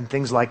excel in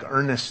things like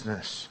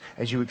earnestness,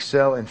 as you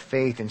excel in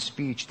faith and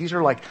speech, these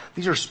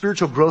are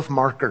spiritual growth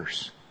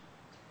markers.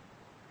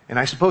 And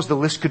I suppose the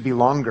list could be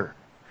longer.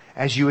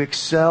 As you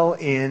excel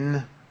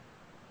in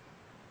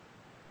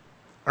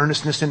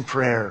earnestness in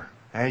prayer,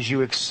 as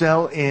you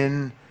excel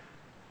in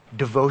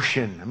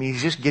devotion. I mean,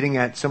 he's just getting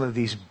at some of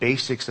these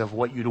basics of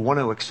what you'd want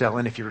to excel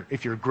in if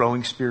you're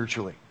growing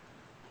spiritually.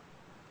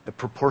 The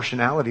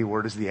proportionality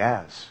word is the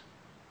as.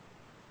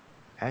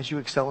 As you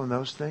excel in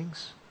those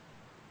things,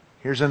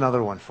 here's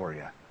another one for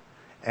you.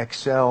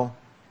 Excel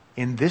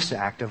in this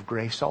act of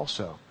grace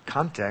also.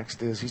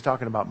 Context is he's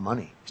talking about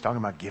money. He's talking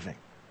about giving.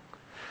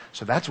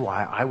 So that's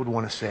why I would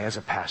want to say as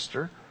a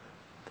pastor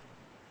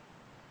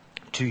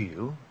to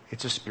you,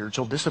 it's a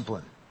spiritual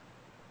discipline.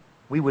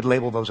 We would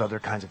label those other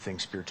kinds of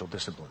things spiritual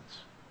disciplines.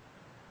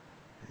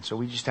 And so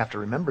we just have to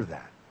remember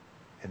that.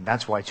 And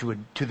that's why to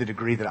the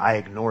degree that I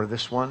ignore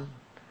this one,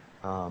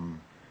 I'm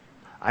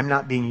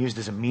not being used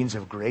as a means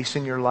of grace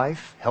in your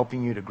life,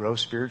 helping you to grow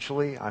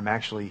spiritually. I'm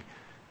actually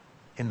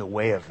in the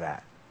way of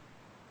that.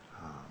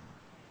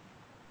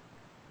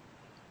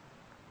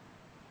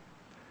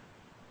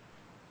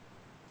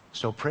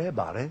 So pray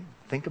about it,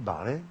 think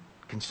about it,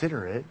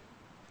 consider it.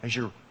 As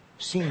you're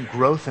seeing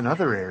growth in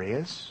other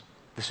areas,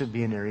 this would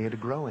be an area to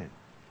grow in.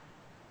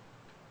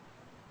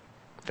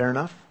 Fair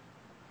enough?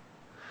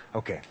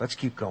 Okay, let's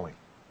keep going.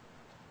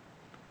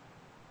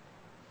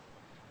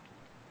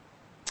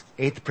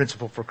 Eighth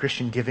principle for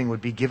Christian giving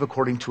would be give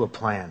according to a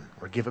plan,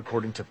 or give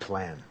according to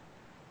plan.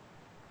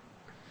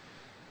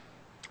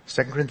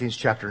 2 Corinthians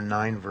chapter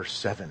 9, verse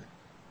 7.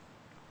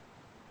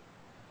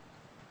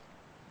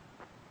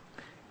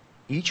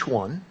 Each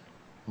one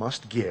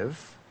must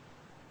give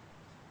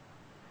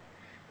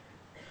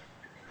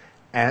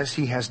as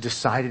he has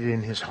decided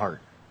in his heart.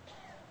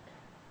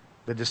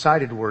 The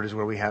decided word is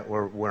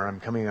where I'm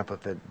coming up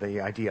with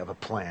the idea of a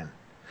plan.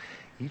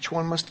 Each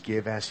one must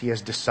give as he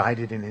has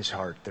decided in his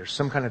heart. There's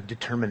some kind of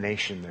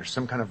determination. There's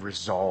some kind of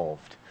resolve.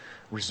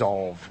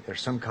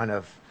 There's some kind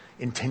of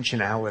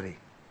intentionality.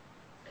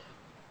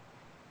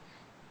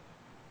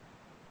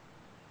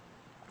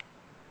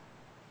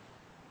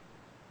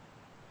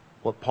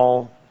 What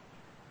Paul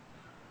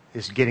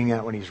is getting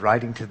at when he's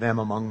writing to them,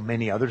 among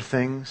many other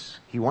things,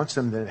 he wants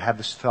them to have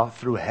this thought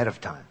through ahead of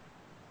time.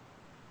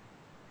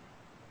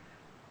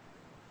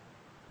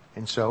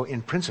 And so,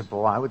 in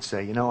principle, I would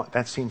say,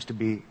 that seems to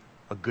be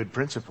a good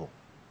principle,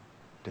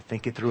 to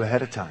think it through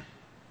ahead of time.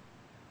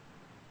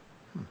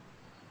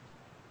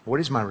 What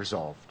is my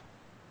resolve?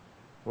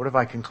 What have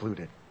I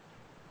concluded?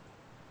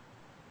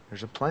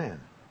 There's a plan.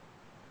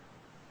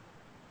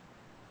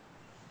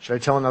 Should I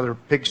tell another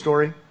pig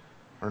story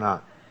or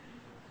not?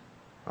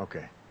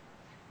 Okay.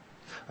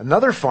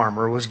 Another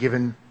farmer was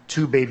given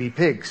 2 baby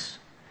pigs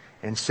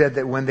and said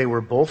that when they were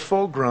both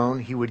full grown,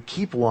 he would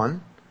keep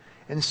one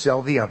and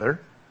sell the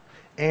other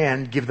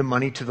and give the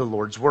money to the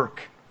Lord's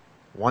work.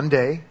 One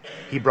day,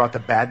 he brought the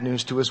bad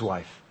news to his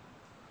wife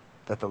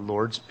that the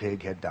Lord's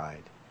pig had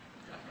died.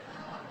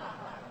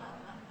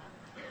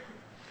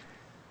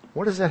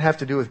 What does that have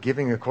to do with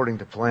giving according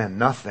to plan?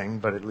 Nothing,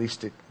 but at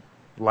least it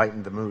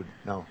lightened the mood.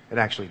 No, it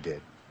actually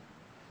did.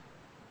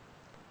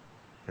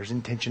 There's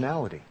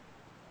intentionality.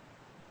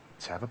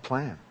 Let's have a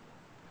plan.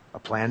 A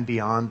plan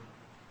beyond,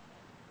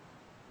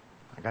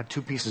 I got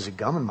 2 pieces of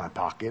gum in my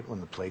pocket when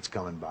the plate's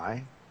coming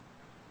by.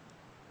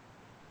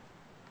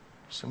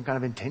 Some kind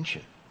of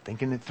intention,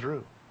 thinking it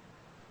through.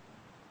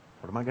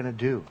 What am I going to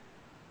do?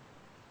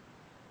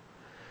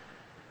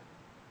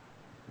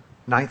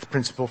 Ninth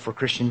principle for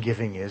Christian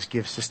giving is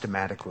give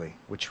systematically,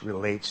 which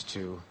relates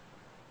to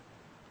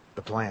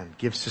the plan.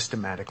 Give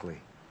systematically.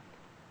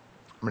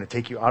 I'm going to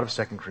take you out of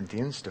 2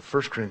 Corinthians to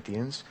 1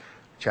 Corinthians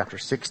chapter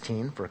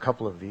 16 for a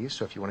couple of these.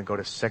 So if you want to go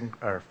to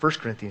 1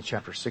 Corinthians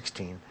chapter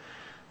 16,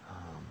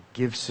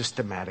 give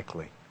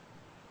systematically.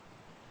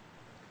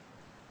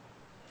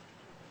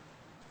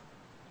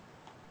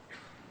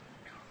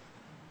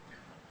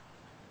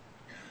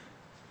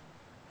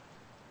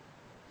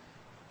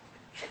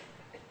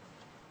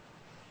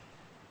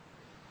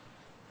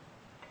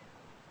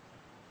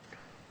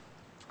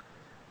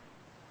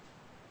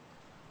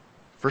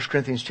 First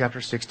Corinthians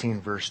chapter 16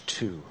 verse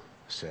 2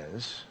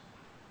 says,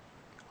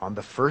 on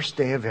the first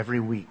day of every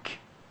week,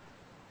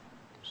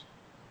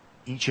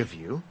 each of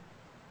you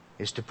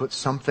is to put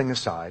something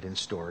aside and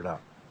store it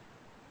up.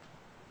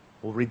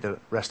 We'll read the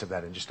rest of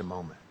that in just a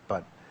moment.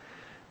 But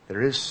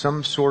there is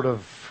some sort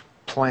of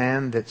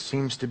plan that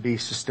seems to be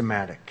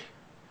systematic.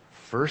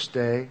 First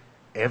day,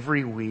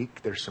 every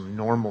week, there's some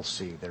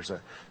normalcy. There's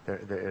a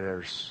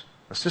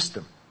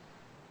system.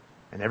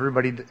 And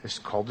everybody is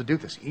called to do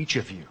this. Each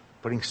of you,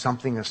 putting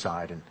something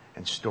aside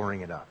and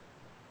storing it up.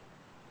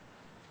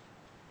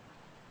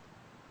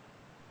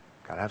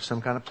 Got to have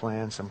some kind of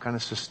plan, some kind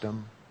of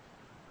system.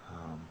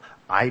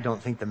 I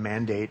don't think the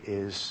mandate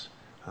is,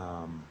 you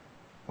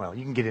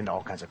can get into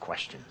all kinds of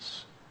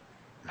questions.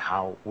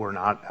 How we're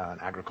not an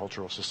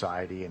agricultural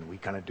society and we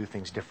kind of do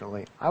things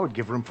differently. I would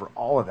give room for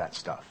all of that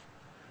stuff.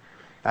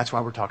 That's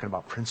why we're talking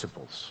about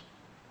principles.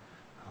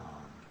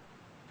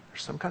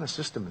 There's some kind of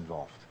system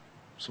involved,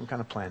 some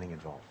kind of planning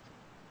involved.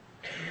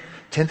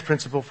 10th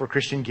principle for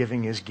Christian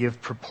giving is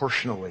give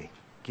proportionally.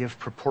 Give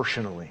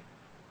proportionally.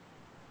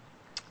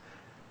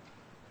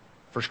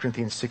 1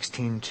 Corinthians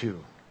 16:2.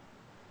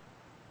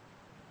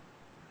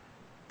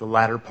 The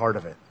latter part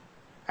of it.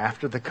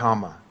 After the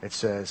comma, it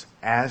says,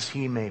 as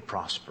he may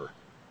prosper.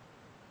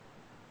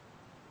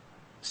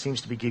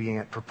 Seems to be getting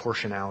at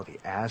proportionality.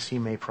 As he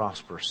may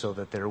prosper, so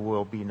that there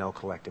will be no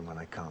collecting when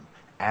I come.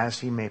 As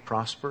he may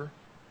prosper.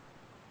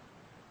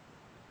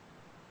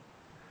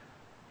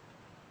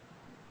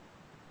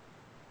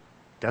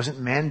 Doesn't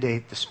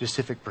mandate the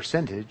specific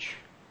percentage,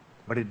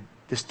 but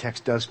this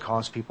text does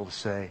cause people to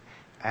say,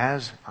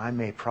 as I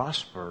may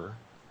prosper,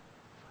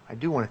 I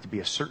do want it to be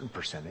a certain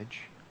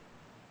percentage.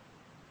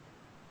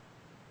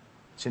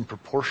 It's in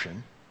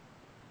proportion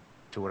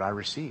to what I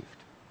received.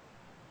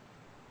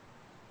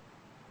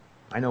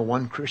 I know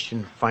one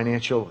Christian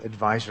financial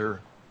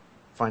advisor,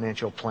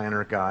 financial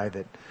planner guy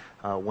that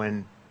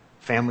when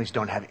families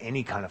don't have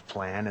any kind of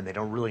plan and they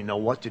don't really know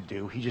what to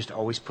do, he just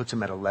always puts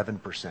them at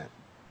 11%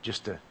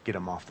 just to get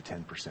them off the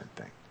 10%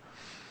 thing.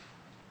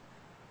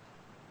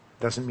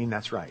 Doesn't mean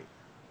that's right.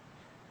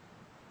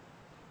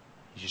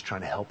 He's just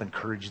trying to help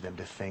encourage them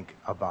to think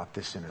about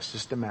this in a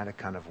systematic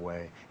kind of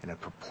way, in a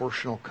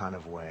proportional kind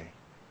of way.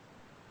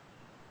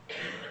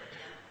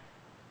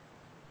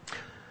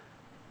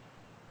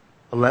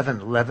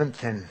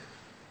 11th and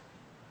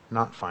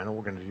not final,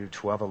 we're going to do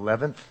 12.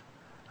 11th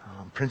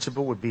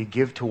principle would be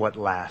give to what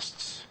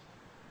lasts.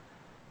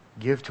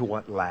 Give to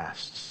what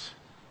lasts.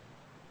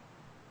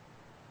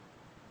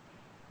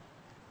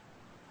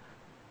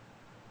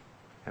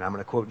 And I'm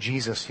going to quote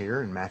Jesus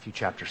here in Matthew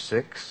chapter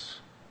 6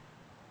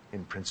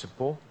 in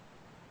principle.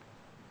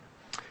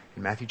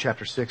 In Matthew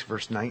chapter 6,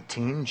 verse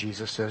 19,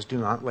 Jesus says, "Do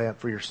not lay up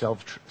for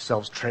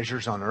yourselves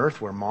treasures on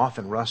earth where moth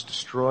and rust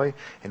destroy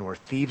and where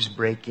thieves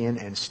break in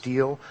and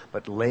steal,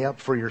 but lay up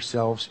for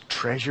yourselves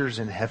treasures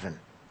in heaven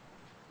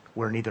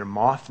where neither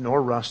moth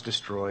nor rust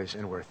destroys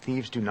and where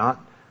thieves do not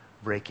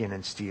break in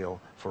and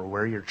steal. For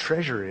where your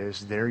treasure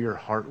is, there your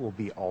heart will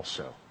be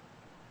also."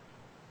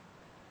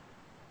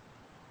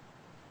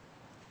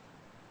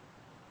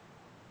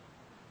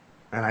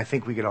 And I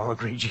think we could all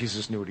agree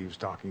Jesus knew what he was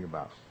talking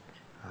about.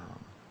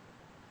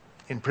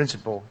 In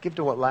principle, give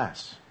to what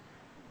lasts.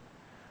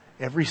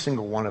 Every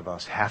single one of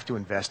us have to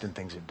invest in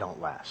things that don't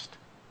last.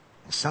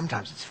 And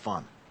sometimes it's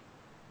fun,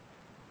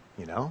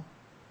 you know?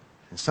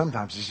 And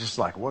sometimes it's just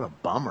like, what a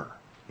bummer,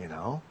 you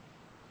know?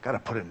 Got to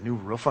put a new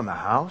roof on the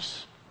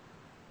house.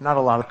 Not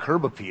a lot of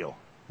curb appeal.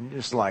 You're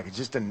just like, it's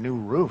just a new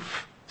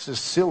roof. This is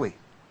silly.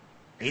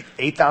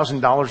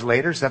 $8,000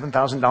 later,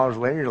 $7,000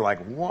 later, you're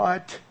like,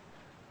 what?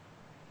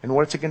 And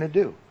what's it going to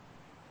do?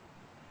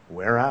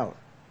 Wear out.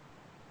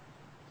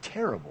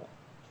 Terrible.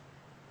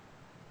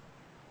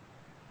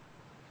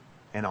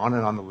 And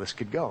on the list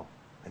could go.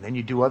 And then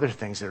you do other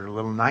things that are a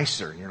little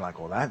nicer. And you're like,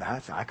 well, I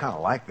kind of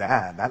like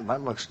that.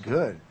 That looks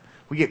good.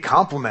 We get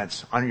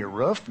compliments on your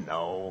roof?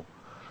 No.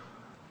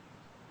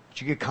 But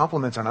you get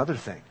compliments on other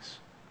things.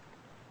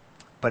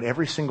 But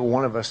every single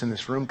one of us in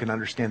this room can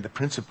understand the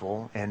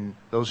principle. And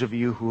those of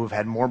you who have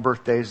had more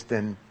birthdays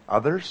than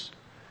others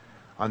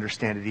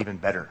understand it even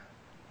better.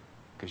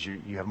 Because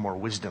you have more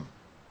wisdom.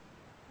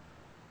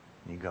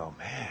 And you go,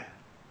 man,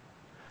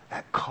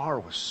 that car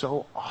was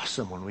so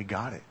awesome when we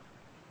got it.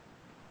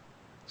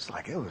 It's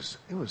like, it was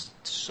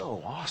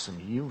so awesome.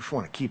 You just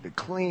want to keep it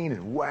clean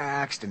and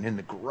waxed and in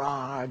the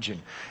garage.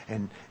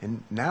 And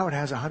now it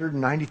has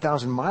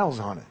 190,000 miles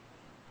on it.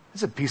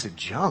 It's a piece of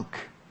junk,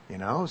 you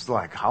know? It's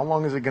like, how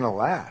long is it going to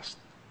last?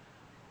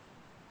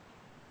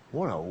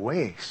 What a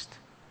waste.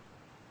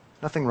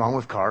 Nothing wrong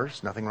with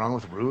cars. Nothing wrong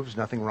with roofs.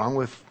 Nothing wrong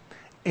with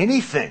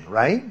anything,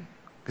 right?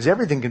 Because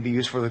everything can be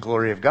used for the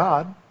glory of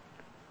God.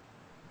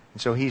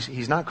 And so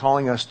he's not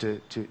calling us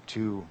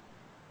to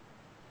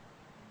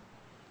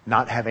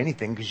not have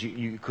anything because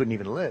you couldn't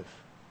even live.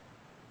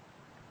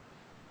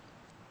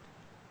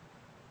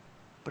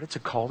 But it's a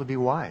call to be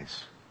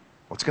wise.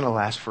 What's going to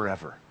last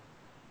forever?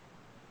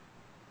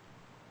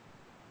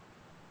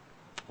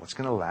 What's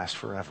going to last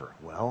forever?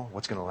 Well,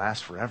 what's going to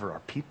last forever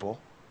are people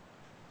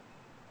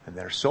and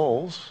their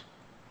souls.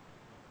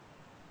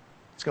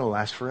 It's going to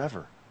last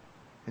forever.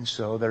 And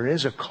so there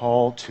is a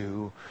call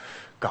to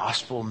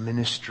gospel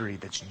ministry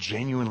that's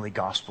genuinely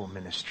gospel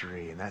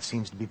ministry, and that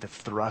seems to be the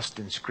thrust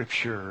in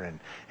Scripture, and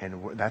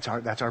that's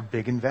our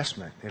big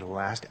investment. It'll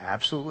last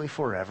absolutely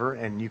forever,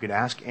 and you could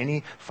ask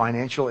any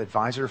financial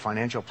advisor,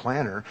 financial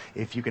planner,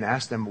 if you can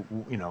ask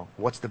them, you know,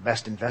 what's the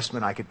best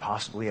investment I could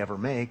possibly ever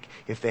make,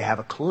 if they have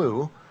a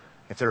clue,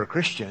 if they're a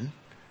Christian.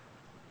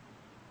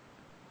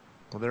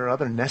 Well, there are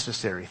other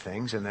necessary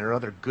things, and there are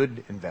other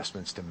good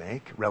investments to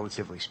make,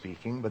 relatively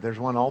speaking, but there's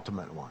one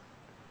ultimate one.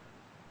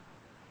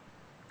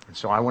 And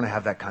so I want to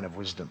have that kind of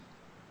wisdom.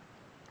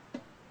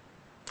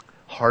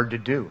 Hard to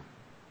do.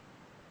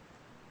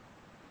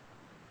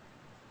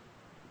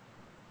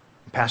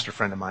 A pastor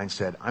friend of mine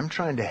said, I'm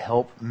trying to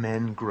help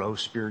men grow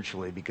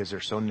spiritually because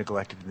they're so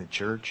neglected in the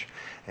church,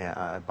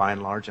 by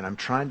and large, and I'm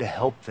trying to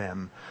help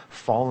them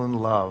fall in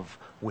love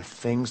with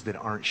things that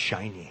aren't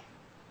shiny.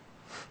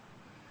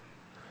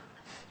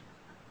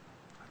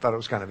 I thought it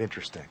was kind of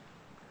interesting.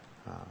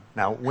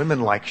 Now,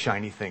 women like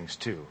shiny things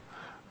too.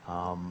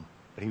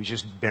 But he was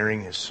just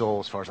bearing his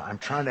soul as far as I'm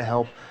trying to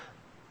help.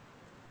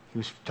 He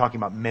was talking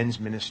about men's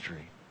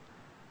ministry.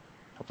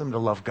 Help them to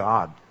love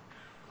God,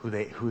 who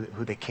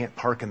they can't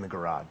park in the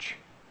garage,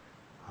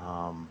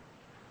 and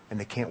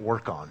they can't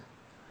work on,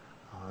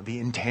 the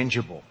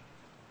intangible.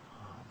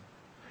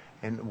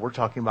 And we're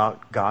talking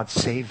about God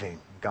saving,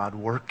 God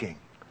working,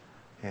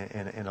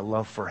 and a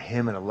love for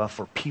Him and a love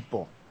for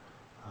people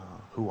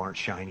who aren't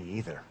shiny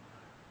either.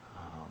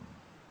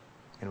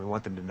 And we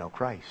want them to know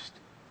Christ.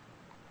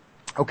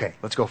 Okay,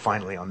 let's go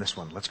finally on this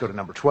one. Let's go to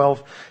number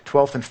 12.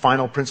 12th and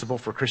final principle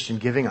for Christian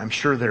giving. I'm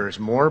sure there is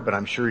more, but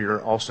I'm sure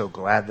you're also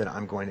glad that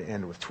I'm going to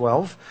end with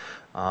 12.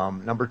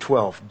 Number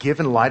 12, give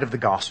in light of the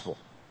gospel.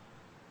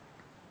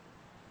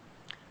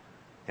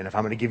 And if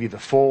I'm going to give you the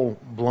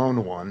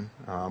full-blown one,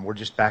 we're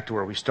just back to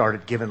where we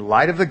started. Given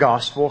light of the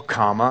gospel,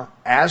 comma,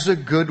 as a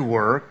good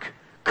work,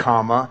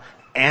 comma,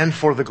 and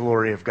for the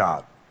glory of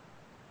God.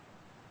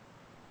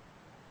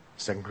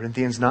 2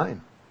 Corinthians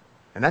 9.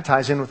 And that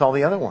ties in with all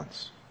the other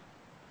ones.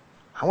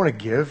 I want to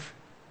give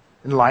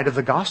in light of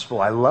the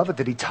gospel. I love it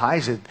that he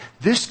ties it.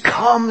 This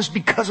comes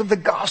because of the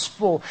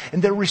gospel.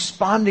 And they're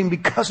responding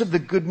because of the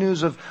good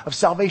news of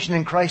salvation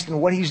in Christ and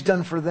what he's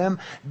done for them.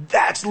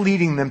 That's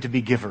leading them to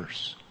be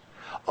givers.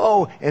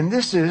 Oh, and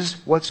this is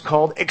what's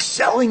called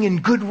excelling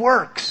in good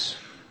works.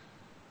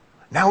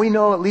 Now we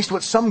know at least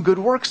what some good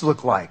works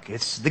look like.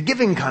 It's the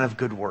giving kind of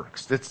good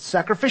works. The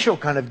sacrificial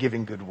kind of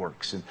giving good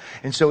works.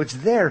 And so it's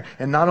there.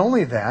 And not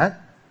only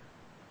that,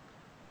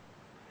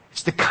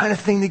 it's the kind of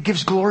thing that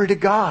gives glory to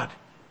God.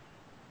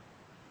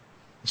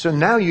 So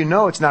now you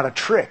know it's not a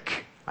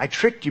trick. I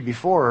tricked you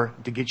before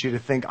to get you to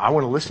think, I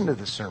want to listen to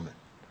this sermon.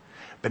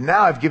 But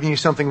now I've given you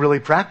something really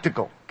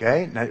practical,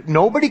 okay? Now,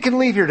 nobody can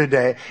leave here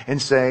today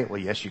and say, well,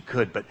 yes, you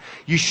could, but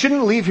you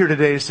shouldn't leave here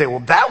today to say, well,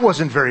 that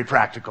wasn't very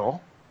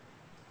practical.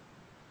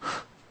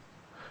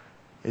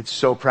 It's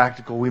so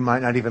practical we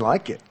might not even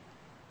like it.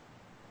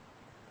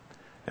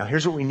 Now,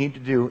 here's what we need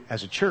to do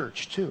as a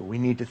church, too. We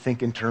need to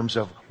think in terms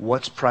of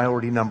what's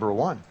priority number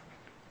one.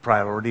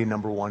 Priority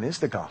number one is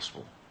the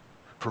gospel,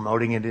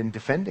 promoting it and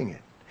defending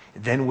it.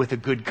 Then with a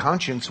good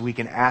conscience, we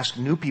can ask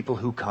new people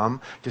who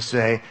come to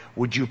say,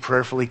 would you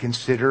prayerfully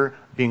consider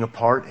being a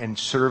part and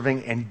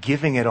serving and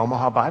giving at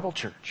Omaha Bible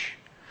Church?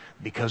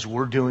 Because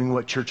we're doing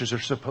what churches are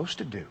supposed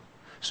to do.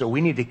 So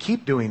we need to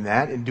keep doing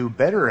that and do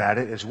better at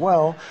it as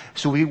well.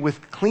 So we,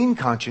 with clean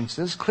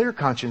consciences, clear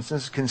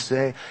consciences, can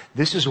say,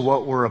 this is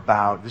what we're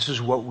about. This is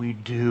what we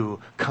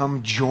do.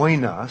 Come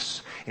join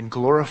us in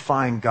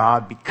glorifying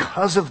God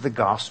because of the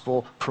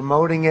gospel,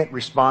 promoting it,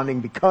 responding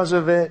because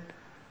of it,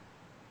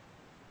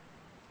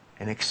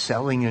 and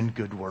excelling in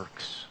good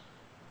works.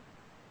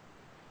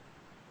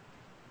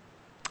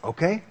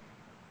 Okay?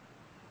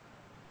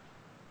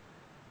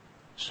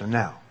 So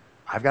now,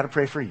 I've got to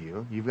pray for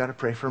you. You've got to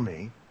pray for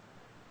me.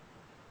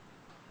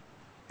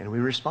 And we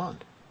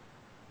respond.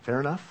 Fair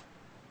enough?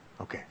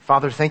 Okay.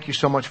 Father, thank you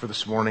so much for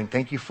this morning.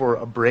 Thank you for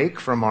a break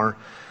from our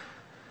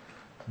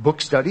book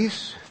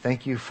studies.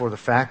 Thank you for the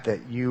fact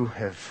that you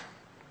have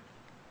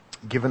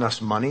given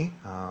us money,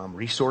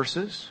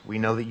 resources. We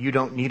know that you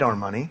don't need our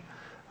money,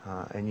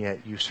 and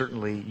yet you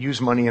certainly use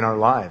money in our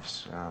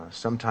lives.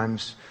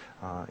 Sometimes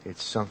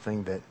it's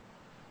something that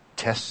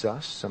tests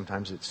us.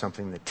 Sometimes it's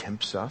something that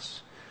tempts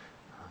us.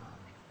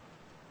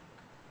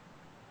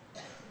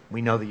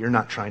 We know that you're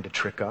not trying to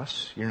trick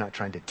us. You're not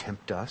trying to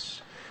tempt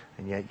us.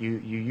 And yet you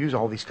use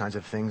all these kinds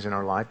of things in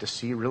our life to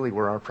see really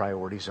where our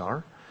priorities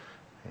are.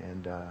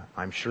 And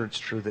I'm sure it's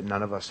true that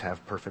none of us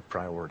have perfect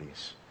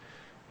priorities.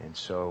 And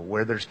so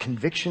where there's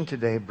conviction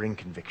today, bring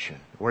conviction.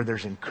 Where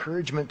there's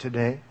encouragement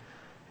today,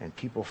 and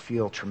people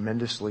feel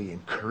tremendously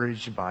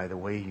encouraged by the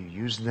way you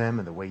use them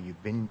and the way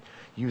you've been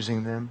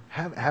using them,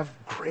 have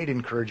great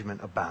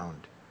encouragement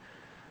abound.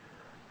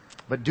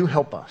 But do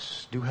help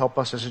us. Do help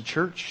us as a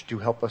church. Do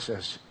help us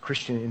as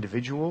Christian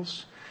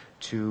individuals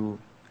to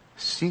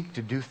seek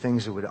to do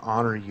things that would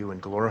honor you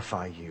and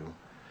glorify you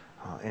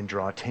and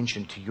draw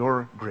attention to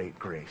your great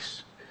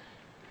grace.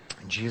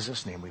 In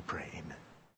Jesus' name we pray, amen.